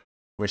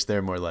 Wish there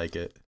were more like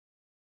it.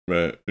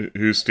 But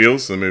who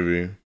steals the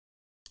movie?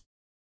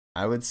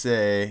 I would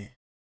say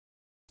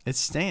It's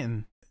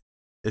Stanton.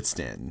 it's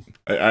Stanton.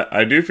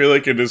 I do feel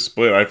like it is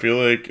split. I feel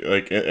like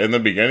in the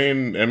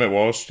beginning, Emmett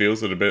Walsh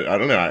steals it a bit. I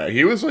don't know.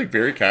 He was like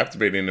very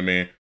captivating to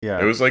me. Yeah.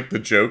 It was like the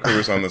Joker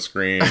was on the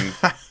screen,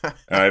 and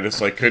I just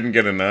like couldn't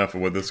get enough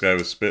of what this guy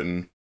was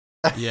spitting.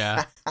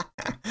 Yeah.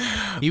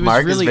 He was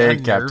Mark is really very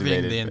unnerving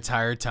captivated. the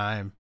entire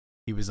time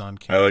he was on I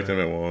camera. liked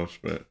Emmett Walsh,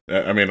 but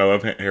I mean, I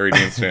love Harry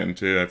Dean Stanton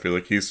too. I feel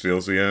like he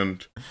steals the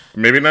end.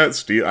 Maybe not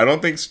steal. I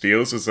don't think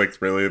steals is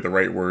like really the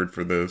right word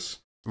for this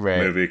Right.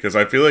 movie because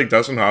I feel like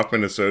Dustin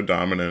Hoffman is so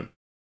dominant.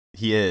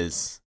 He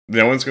is.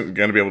 No one's going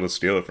to be able to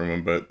steal it from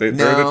him, but they're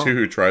No. the two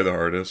who try the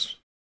hardest.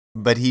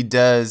 But he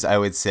does, I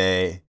would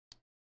say,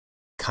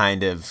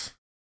 kind of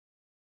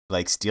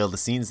like steal the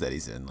scenes that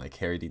he's in, like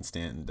Harry Dean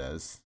Stanton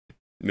does.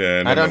 Yeah,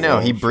 and I don't Emmett know.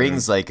 He Walsh,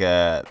 brings like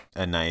a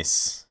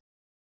nice,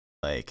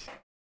 like,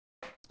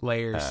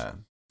 Layers.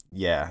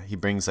 yeah, he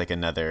brings like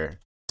another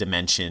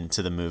dimension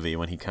to the movie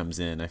when he comes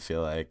in, I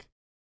feel like,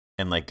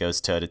 and like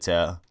goes toe to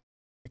toe.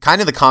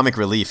 Kind of the comic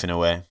relief in a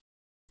way.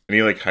 and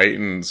he like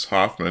heightens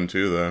Hoffman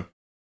too, though.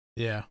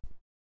 Yeah.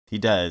 He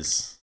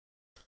does.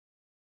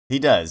 He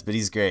does, but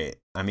he's great.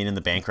 I mean, in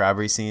the bank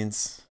robbery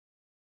scenes.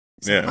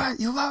 He's like, what?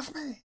 You love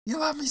me. You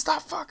love me.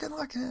 Stop fucking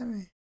looking at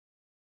me.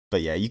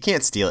 But yeah, you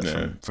can't steal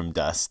it from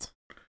Dust.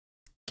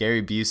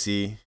 Gary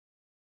Busey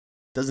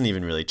doesn't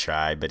even really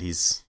try, but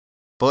he's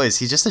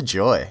just a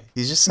joy.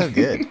 He's just so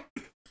good.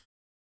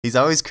 He's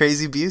always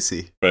crazy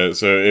Busey. But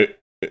so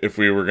if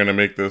we were gonna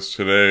make this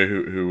today,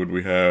 who would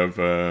we have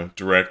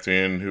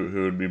directing?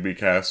 Who would we be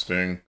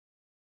casting?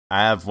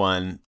 I have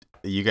one.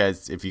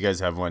 If you guys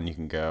have one, you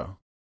can go.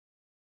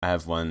 I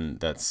have one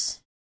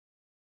that's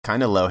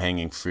kind of low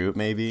hanging fruit,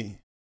 maybe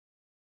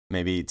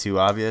too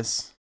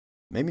obvious,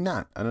 maybe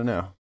not. I don't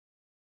know.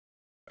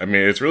 I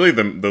mean, it's really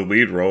the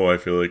lead role, I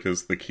feel like,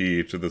 is the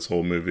key to this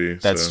whole movie.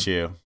 That's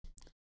true.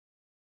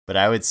 But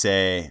I would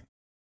say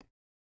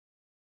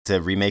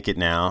to remake it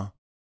now,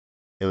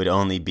 it would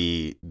only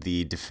be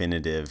the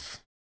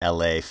definitive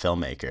LA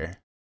filmmaker.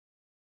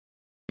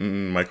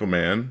 Michael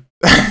Mann?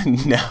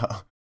 No.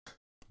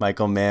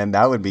 Michael Mann,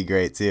 that would be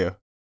great too.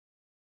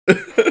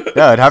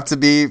 No, it'd have to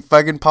be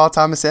fucking Paul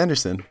Thomas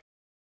Anderson.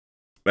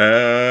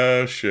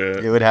 Oh,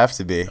 shit. It would have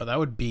to be. Oh, that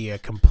would be a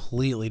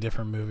completely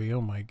different movie.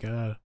 Oh my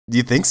god. Do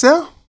you think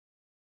so?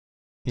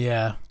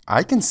 Yeah.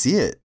 I can see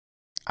it.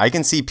 I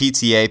can see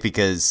PTA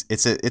because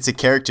it's a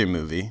character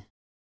movie.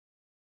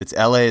 It's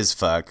LA as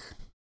fuck.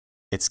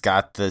 It's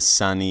got the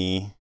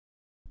sunny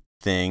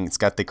thing. It's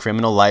got the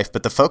criminal life,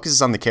 but the focus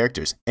is on the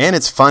characters. And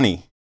it's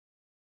funny.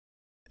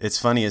 It's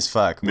funny as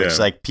fuck, which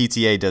like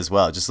PTA does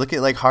well. Just look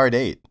at like Hard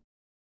 8.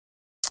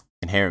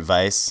 Inherent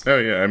Vice. Oh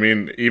yeah, I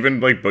mean, even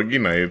like Boogie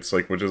Nights,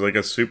 like which is like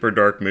a super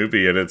dark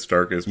movie at its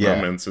darkest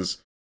moments,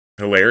 is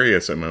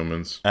hilarious at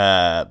moments.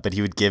 But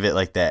he would give it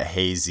like that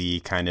hazy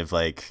kind of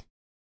like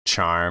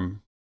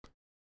charm,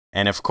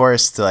 and of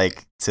course, to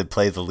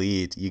play the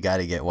lead, you got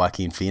to get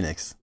Joaquin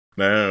Phoenix.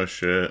 No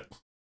shit,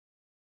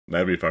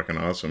 that'd be fucking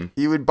awesome.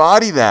 He would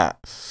body that.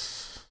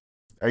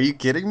 Are you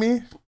kidding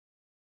me?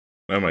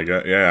 Oh my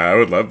god, yeah, I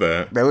would love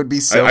that. That would be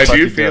so. I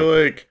do feel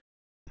like.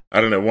 I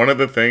don't know, one of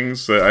the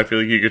things that I feel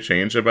like you could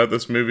change about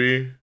this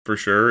movie, for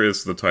sure,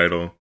 is the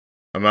title.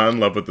 I'm not in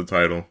love with the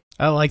title.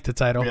 I like the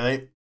title.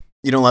 Really?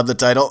 You don't love the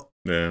title?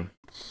 Yeah.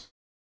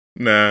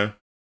 Nah.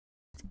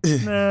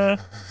 Nah.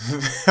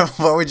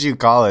 What would you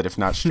call it if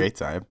not Straight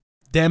Time?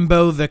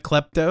 Dembo the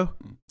Klepto?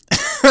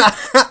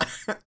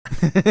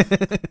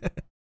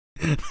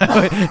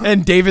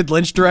 And David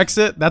Lynch directs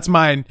it? That's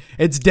mine.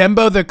 It's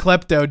Dembo the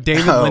Klepto.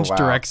 David Lynch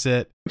directs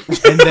it.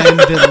 And then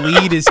the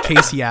lead is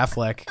Casey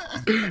Affleck.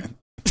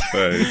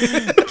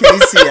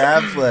 Casey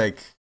Affleck.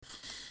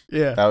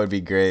 Yeah. That would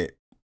be great.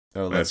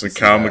 Oh, that's when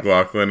Kyle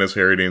MacLachlan as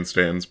Harry Dean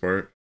Stanton's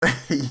part.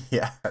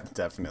 Yeah,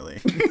 definitely.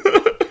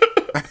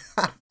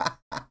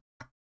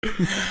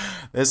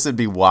 This would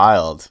be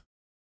wild.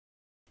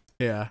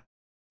 Yeah.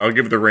 I'll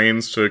give the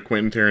reins to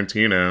Quentin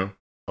Tarantino.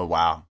 Oh,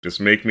 wow. Just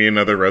make me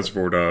another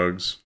Reservoir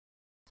Dogs.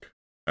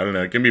 I don't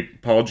know. Give me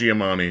Paul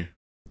Giamatti.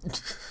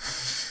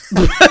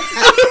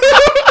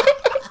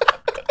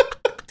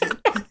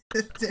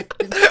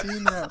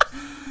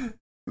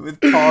 With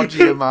Paul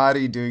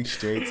Giamatti doing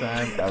Straight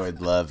Time, I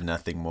would love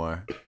nothing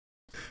more.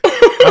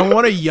 I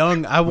want a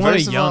young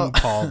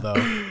Paul though.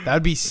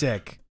 That'd be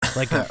sick.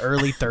 Like an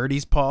early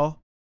 30s Paul.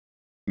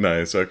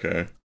 Nice,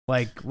 okay.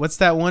 Like what's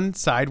that one?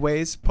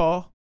 Sideways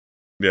Paul?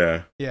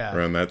 Yeah. Yeah.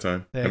 Around that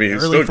time. Yeah, I mean,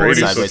 he's early still great. 40s.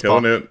 He's still Sideways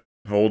killing Paul. it.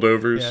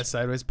 Holdovers. Yeah,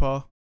 Sideways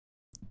Paul.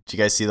 Did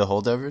you guys see The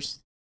Holdovers?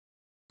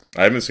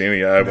 I haven't seen it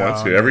yet. I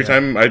want to. No, Every yeah.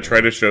 time I try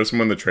to show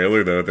someone the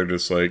trailer, though, they're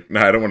just like,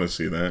 nah, I don't want to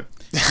see that.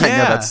 I know,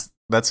 Yeah.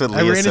 that's what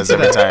I Leah ran says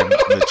into every that. time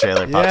the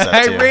trailer pops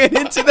up, too. I ran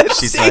into that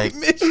She's same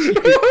like-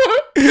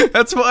 issue.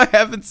 That's why I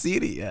haven't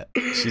seen it yet.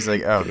 She's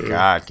like, oh,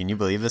 God, can you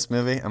believe this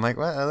movie? I'm like,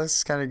 well, that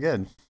looks kind of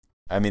good.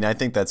 I mean, I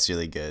think that's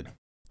really good,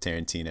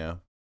 Tarantino.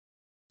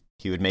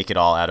 He would make it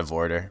all out of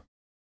order.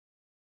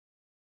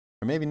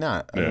 Or maybe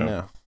not. I don't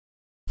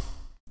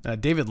know.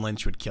 David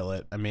Lynch would kill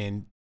it. I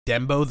mean,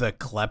 Dembo the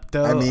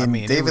Klepto. I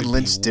mean, it David would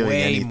Lynch be doing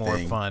way anything. more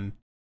fun.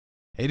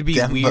 It'd be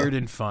Dembo. weird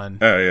and fun.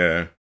 Oh,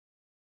 yeah.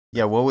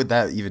 Yeah, what would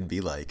that even be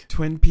like?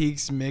 Twin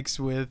Peaks mixed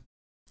with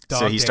Dog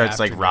So he Day starts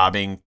like Afternoon.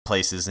 robbing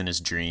places in his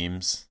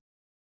dreams,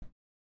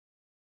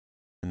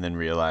 and then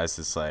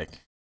realizes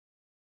like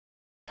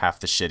half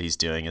the shit he's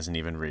doing isn't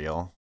even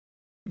real.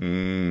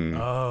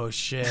 Oh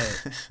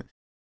shit!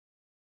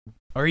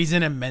 Or he's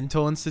in a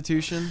mental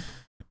institution,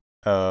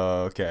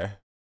 Oh, okay.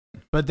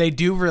 but they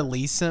do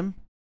release him,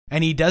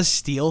 and he does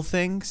steal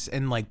things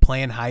and like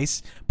plan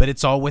heists, but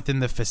it's all within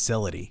the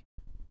facility.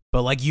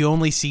 But like you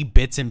only see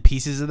bits and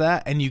pieces of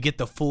that, and you get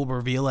the full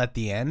reveal at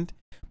the end.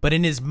 But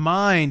in his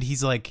mind,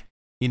 he's like,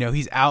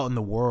 he's out in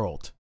the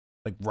world,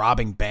 like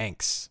robbing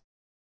banks.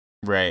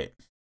 Right.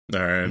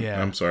 All right.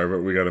 Yeah. I'm sorry,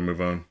 but we got to move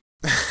on.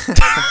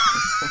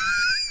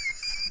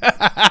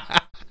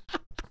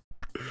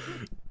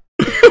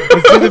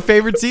 Let's do the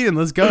favorite scene and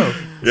let's go.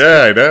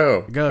 Yeah, I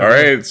know. Go. All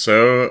right.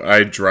 So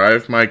I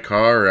drive my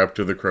car up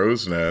to the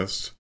crow's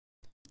nest.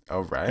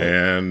 All right.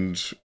 And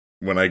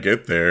when I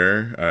get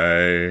there,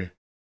 I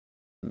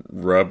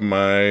rub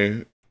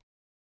my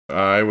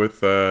eye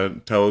with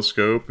a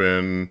telescope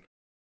and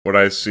What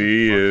I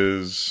see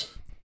is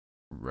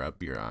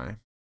Rub your eye.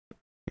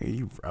 Are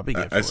you rubbing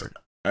it I, for it?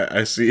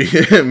 I see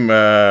him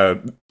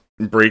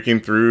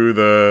breaking through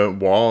the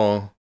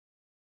wall,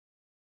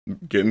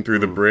 getting through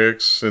the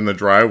bricks and the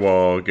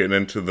drywall, getting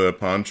into the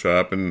pawn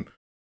shop and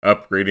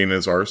upgrading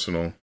his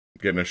arsenal,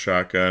 getting a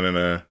shotgun and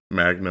a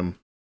magnum.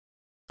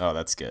 Oh,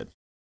 that's good.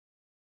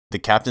 The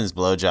captain's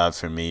blowjob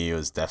for me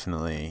was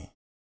definitely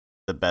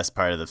the best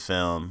part of the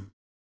film.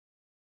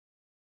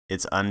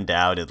 It's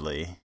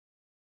undoubtedly,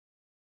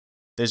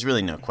 there's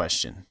really no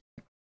question.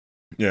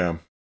 Yeah.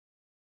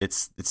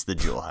 It's the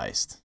jewel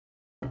heist.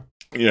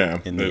 Yeah,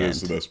 In that the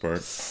is end. the best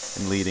part.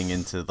 And leading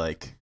into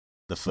like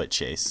the foot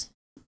chase.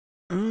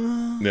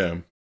 Yeah.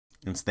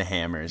 It's the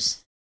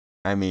hammers.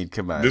 I mean,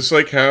 come on. Just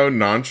like how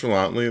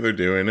nonchalantly they're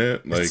doing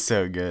it. Like, It's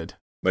so good.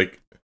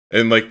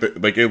 and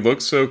it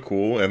looks so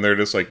cool, and they're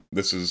just like,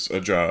 this is a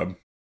job.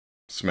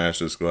 Smash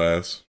this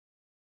glass.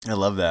 I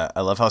love that.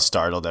 I love how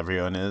startled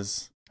everyone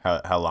is.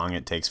 How long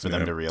it takes for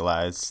them Yeah. to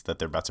realize that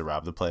they're about to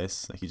rob the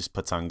place. Like he just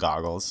puts on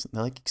goggles. And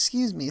they're like,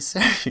 "Excuse me, sir."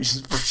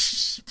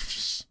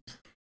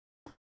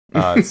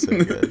 Oh, it's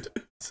so good.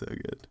 So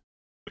good.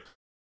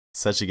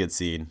 Such a good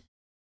scene.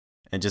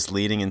 And just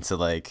leading into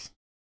like,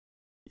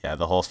 yeah,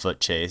 the whole foot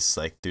chase,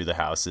 like through the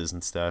houses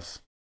and stuff.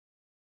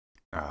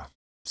 Ah,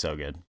 so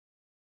good.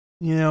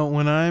 You know,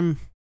 when I'm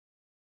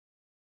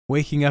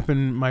waking up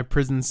in my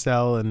prison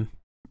cell and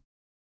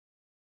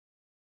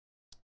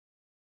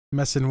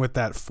messing with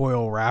that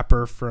foil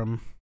wrapper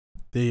from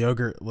the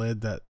yogurt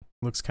lid that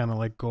looks kind of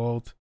like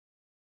gold,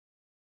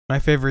 my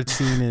favorite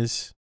scene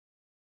is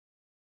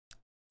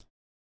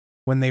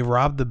when they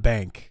rob the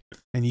bank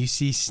and you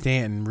see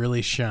Stanton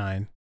really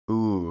shine.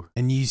 Ooh.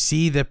 And you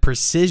see the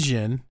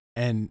precision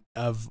and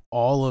of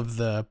all of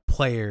the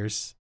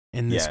players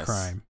in this Yes.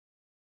 crime.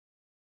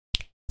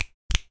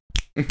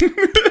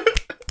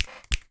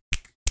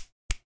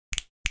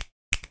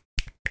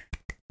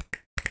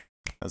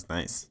 That's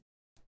nice.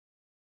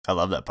 I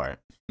love that part.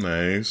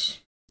 Nice.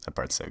 That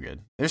part's so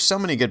good. There's so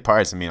many good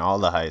parts. I mean, all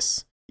the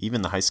heists,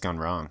 even the heist gone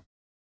wrong.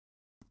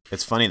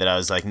 It's funny that I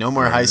was like, no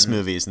more heist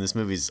movies, and this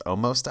movie's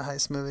almost a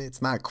heist movie.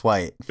 It's not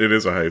quite. It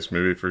is a heist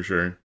movie for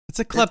sure. It's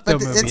a klepto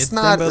But movie. it's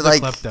not Dumbo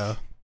like- the klepto.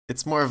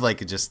 It's more of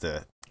like just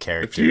a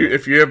character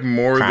If you have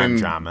more crime than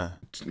drama.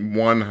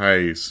 one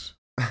heist,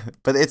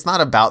 But it's not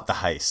about the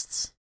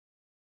heists,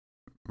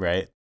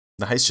 right?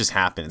 The heists just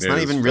happen. It's It not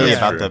is- even really that's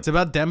about true. It's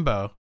about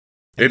Dembo.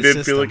 it and the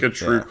did feel like a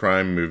system. true Yeah.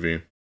 crime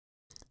movie.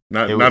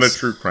 Not It not a was-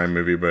 true crime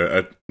movie,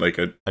 but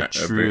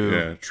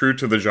true- true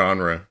to the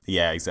genre.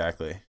 Yeah,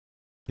 exactly.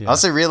 Yeah. I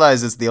also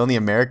realized it's the only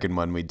American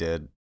one we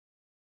did.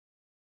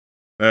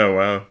 Oh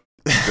wow,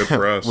 good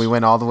for us. We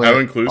went all the way. How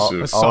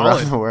inclusive. All around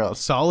Solid. the world.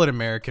 Solid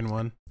American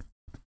one.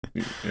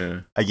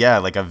 Yeah, Yeah,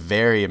 like a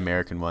very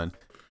American one.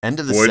 End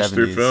of the voyage 70s.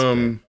 through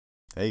film,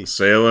 but- Hey.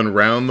 sailing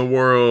round the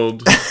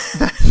world.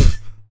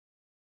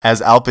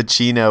 As Al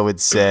Pacino would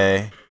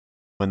say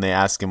when they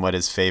ask him what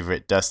his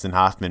favorite Dustin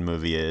Hoffman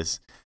movie is,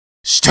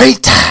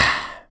 Straight Time!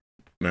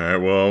 All right,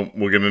 well,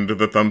 we'll get into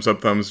the thumbs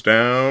up, thumbs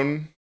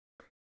down.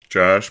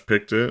 Josh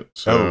picked it,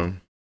 so Oh.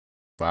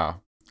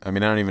 Wow. I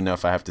mean, I don't even know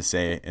if I have to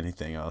say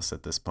anything else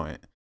at this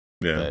point.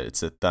 yeah. But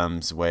it's a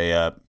thumbs way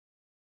up.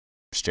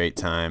 Straight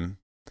Time.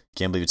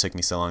 Can't believe it took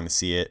me so long to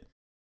see it.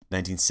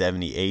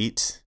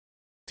 1978.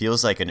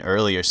 Feels like an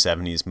earlier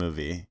 70s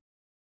movie.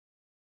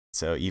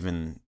 So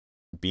even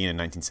being in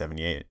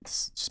 1978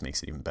 just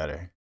makes it even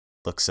better.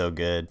 Looks so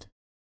good.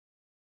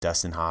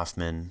 Dustin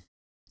Hoffman.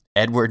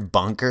 Edward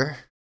Bunker.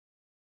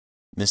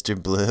 Mr.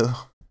 Blue.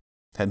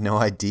 Had no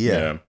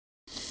idea.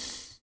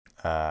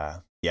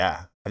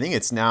 Yeah. I think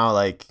it's now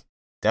like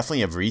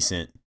definitely of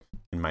recent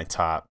in my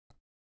top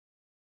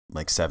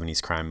like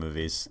 70s crime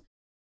movies.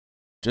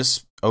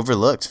 Just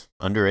overlooked,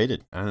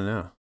 underrated. I don't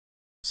know.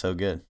 So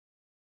good.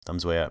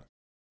 Thumbs way up.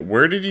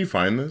 Where did you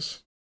find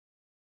this?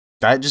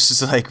 That just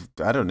is like,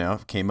 I don't know,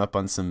 came up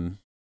on some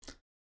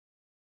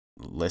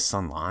lists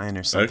online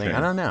or something. Okay.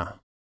 I don't know.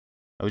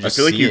 I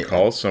feel like you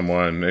call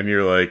someone and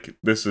you're like,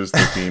 "This is the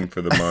theme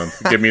for the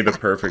month. Give me the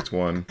perfect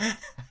one."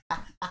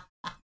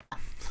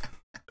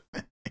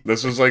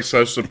 This was like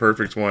such the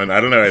perfect one. I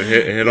don't know. It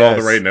hit all the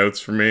Yes. right notes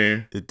for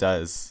me. It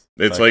does.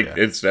 It's Fuck like yeah.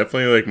 it's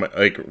definitely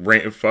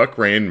like fuck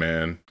Rain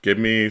Man. Give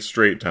me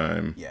Straight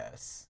Time.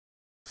 Yes.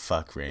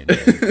 Fuck Rain.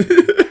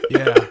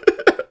 Yeah.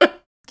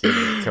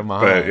 Come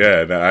on. But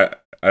yeah, no,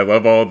 I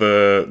love all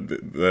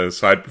the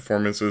side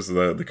performances,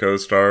 the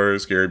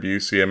co-stars, Gary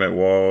Busey, Emmett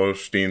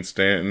Walsh, Dean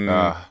Stanton,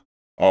 Ah,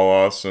 all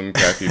awesome,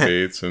 Kathy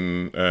Bates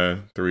and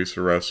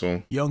Theresa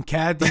Russell. Young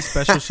Caddy,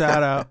 special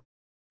shout out.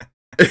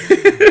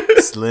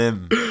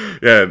 Slim.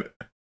 Yeah,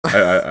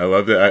 I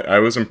loved it. I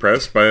was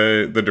impressed by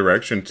the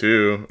direction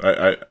too.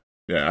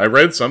 I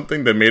read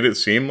something that made it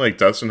seem like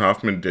Dustin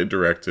Hoffman did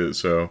direct it.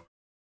 So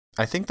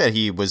I think that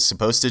he was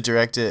supposed to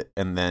direct it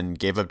and then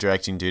gave up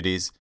directing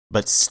duties,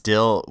 but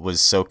still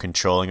was so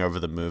controlling over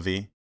the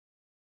movie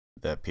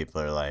that people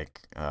are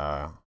like,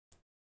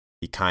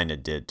 he kind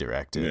of did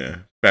direct it. yeah,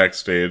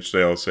 backstage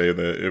they all say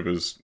that it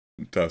was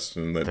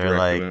Dustin that They're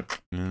directed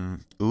like,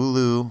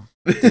 Ulu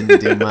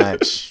didn't do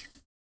much.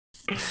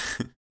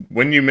 it.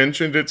 When you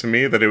mentioned it to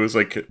me that it was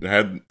like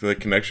had the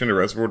connection to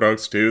Reservoir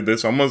Dogs 2,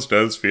 this almost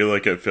does feel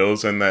like it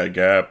fills in that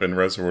gap in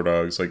Reservoir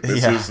Dogs. Like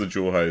this is the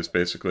jewel heist,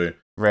 basically.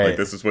 Right. Like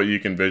this is what you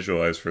can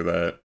visualize for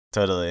that.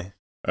 Totally.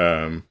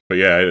 But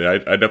yeah,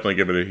 I definitely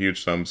give it a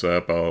huge thumbs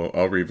up.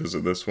 I'll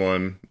revisit this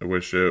one. I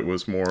wish it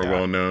was more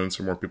well known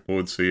so more people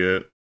would see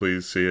it.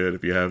 Please see it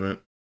if you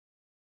haven't.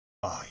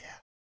 Oh yeah.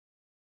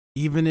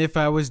 Even if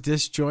I was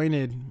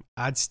disjointed,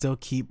 I'd still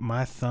keep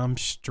my thumb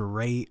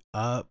straight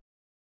up.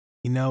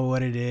 You know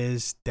what it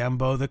is,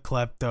 Dembo the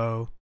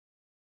Klepto.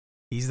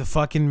 He's the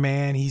fucking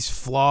man. He's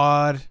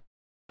flawed.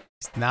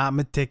 He's not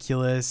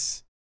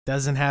meticulous.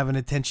 Doesn't have an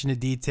attention to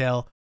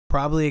detail.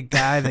 Probably a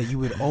guy that you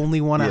would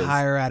only want to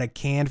hire at a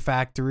can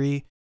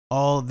factory.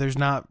 There's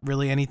not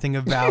really anything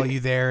of value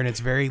there, and it's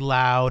very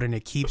loud, and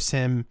it keeps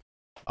him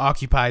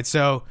occupied.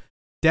 So,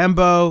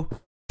 Dembo,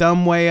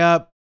 thumb way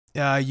up.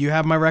 You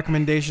have my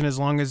recommendation as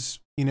long as,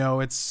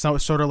 it's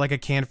sort of like a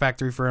can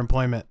factory for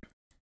employment.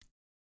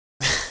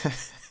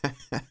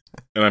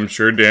 And I'm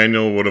sure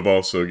Daniel would have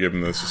also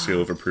given this a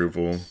seal of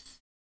approval.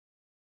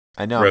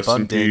 I know. Rest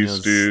in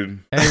Daniel's... peace, dude.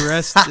 Hey,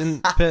 rest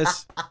in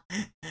piss.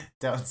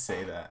 Don't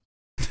say that.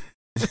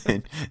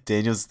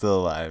 Daniel's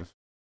still alive.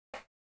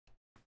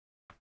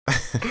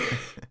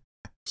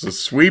 So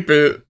sweep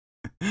it.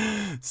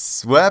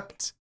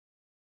 Swept.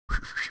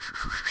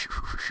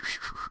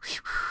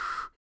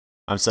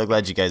 I'm so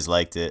glad you guys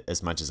liked it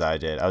as much as I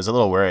did. I was a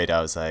little worried. I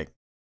was like,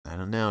 I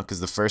don't know, because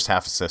the first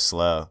half is so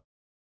slow.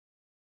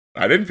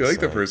 I didn't feel like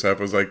the first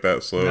half was like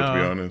that slow, to be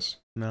honest.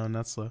 No,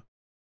 not slow.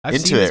 I've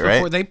Into seen this it,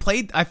 right?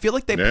 before. I feel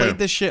like they played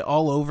this shit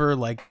all over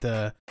like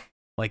the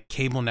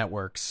cable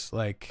networks.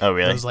 Like, oh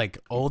really? Those like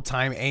old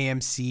time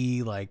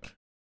AMC, like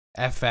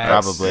FX.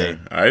 Probably. Yeah,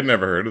 I had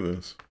never heard of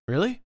this.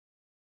 Really?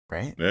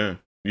 Right? Yeah.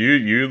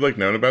 You like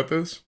known about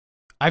this?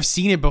 I've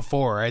seen it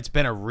before. It's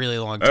been a really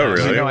long time. Oh,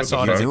 really? I know I What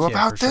saw the it as a You knew kid,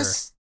 about for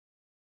this? Sure.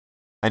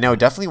 I know.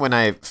 Definitely when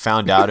I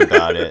found out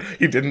about it.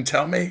 You didn't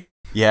tell me?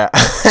 Yeah.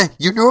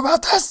 You knew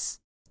about this?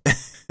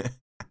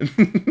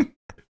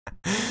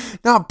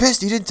 No, I'm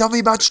pissed. You didn't tell me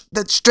about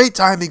that Straight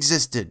Time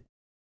existed.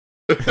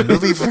 A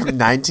movie from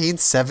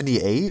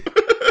 1978?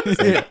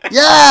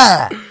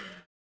 Yeah!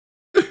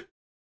 I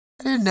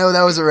didn't know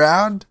that was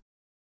around.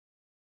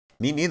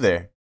 Me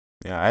neither.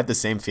 Yeah, I had the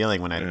same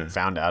feeling when I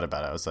found out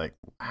about it. I was like,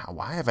 wow,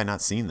 why have I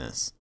not seen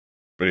this?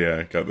 But yeah,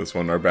 I got this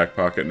one in our back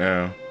pocket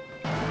now.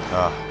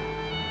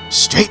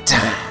 Straight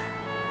Time.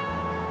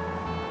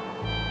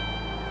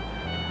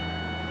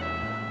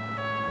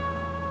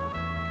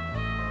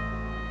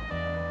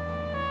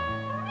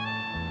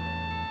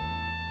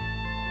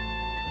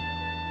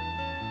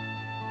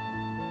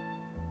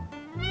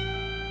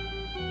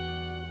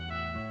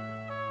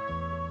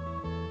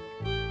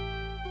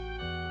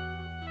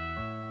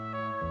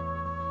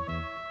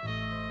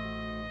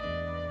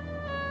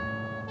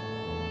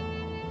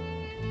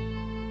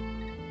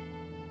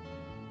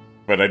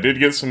 But I did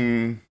get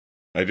some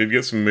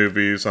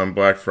movies on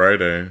Black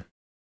Friday.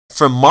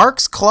 From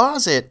Mark's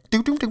Closet.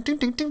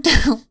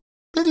 We'll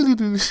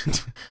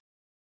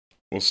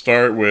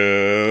start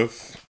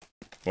with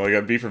I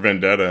got V for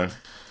Vendetta.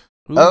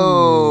 Ooh,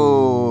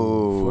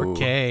 Oh.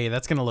 4K.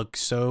 That's gonna look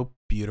so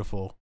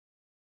beautiful.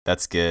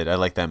 That's good. I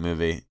like that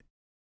movie.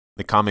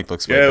 The comic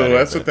book's way Yeah, better, well,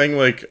 that's the but- thing,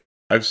 like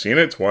I've seen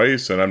it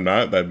twice and I'm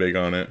not that big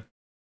on it.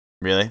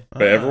 Really?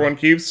 But everyone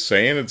keeps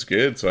saying it's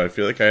good, so I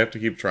feel like I have to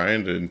keep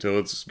trying to until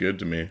it's good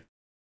to me.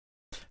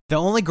 The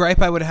only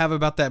gripe I would have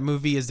about that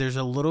movie is there's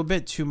a little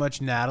bit too much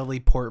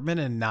Natalie Portman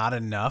and not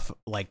enough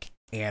like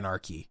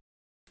anarchy.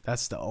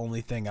 That's the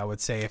only thing I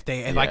would say. If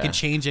I could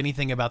change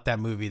anything about that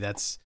movie,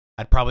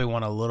 I'd probably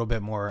want a little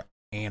bit more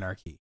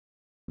anarchy.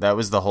 That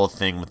was the whole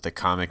thing with the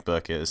comic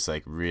book, is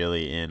like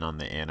really in on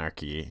the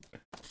anarchy.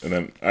 And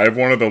then I have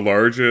one of the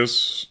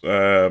largest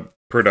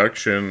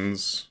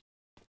productions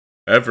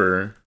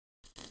ever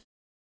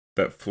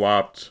that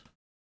flopped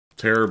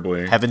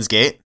terribly. Heaven's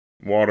Gate?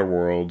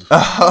 Waterworld.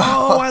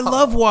 Oh, I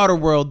love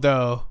Waterworld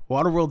though.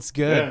 Waterworld's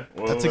good. Yeah,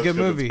 well, that's a good 'cause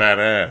movie. It's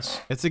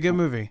badass. It's a good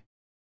movie.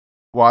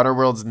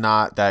 Waterworld's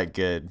not that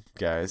good,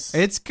 guys.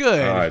 It's good.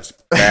 Oh, it's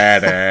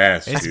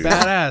badass. It's dude.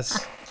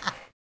 badass.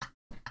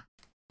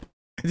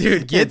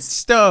 Dude, get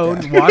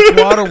stoned, watch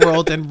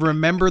Waterworld, and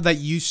remember that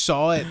you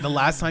saw it. The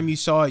last time you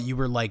saw it, you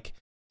were like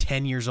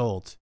 10 years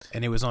old,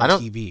 and it was on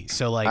TV.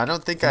 So, like, I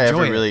don't think I ever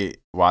enjoy it. really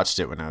watched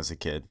it when I was a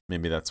kid.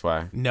 Maybe that's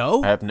why.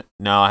 No? I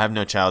have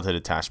no childhood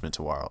attachment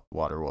to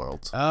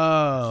Waterworld.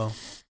 Oh.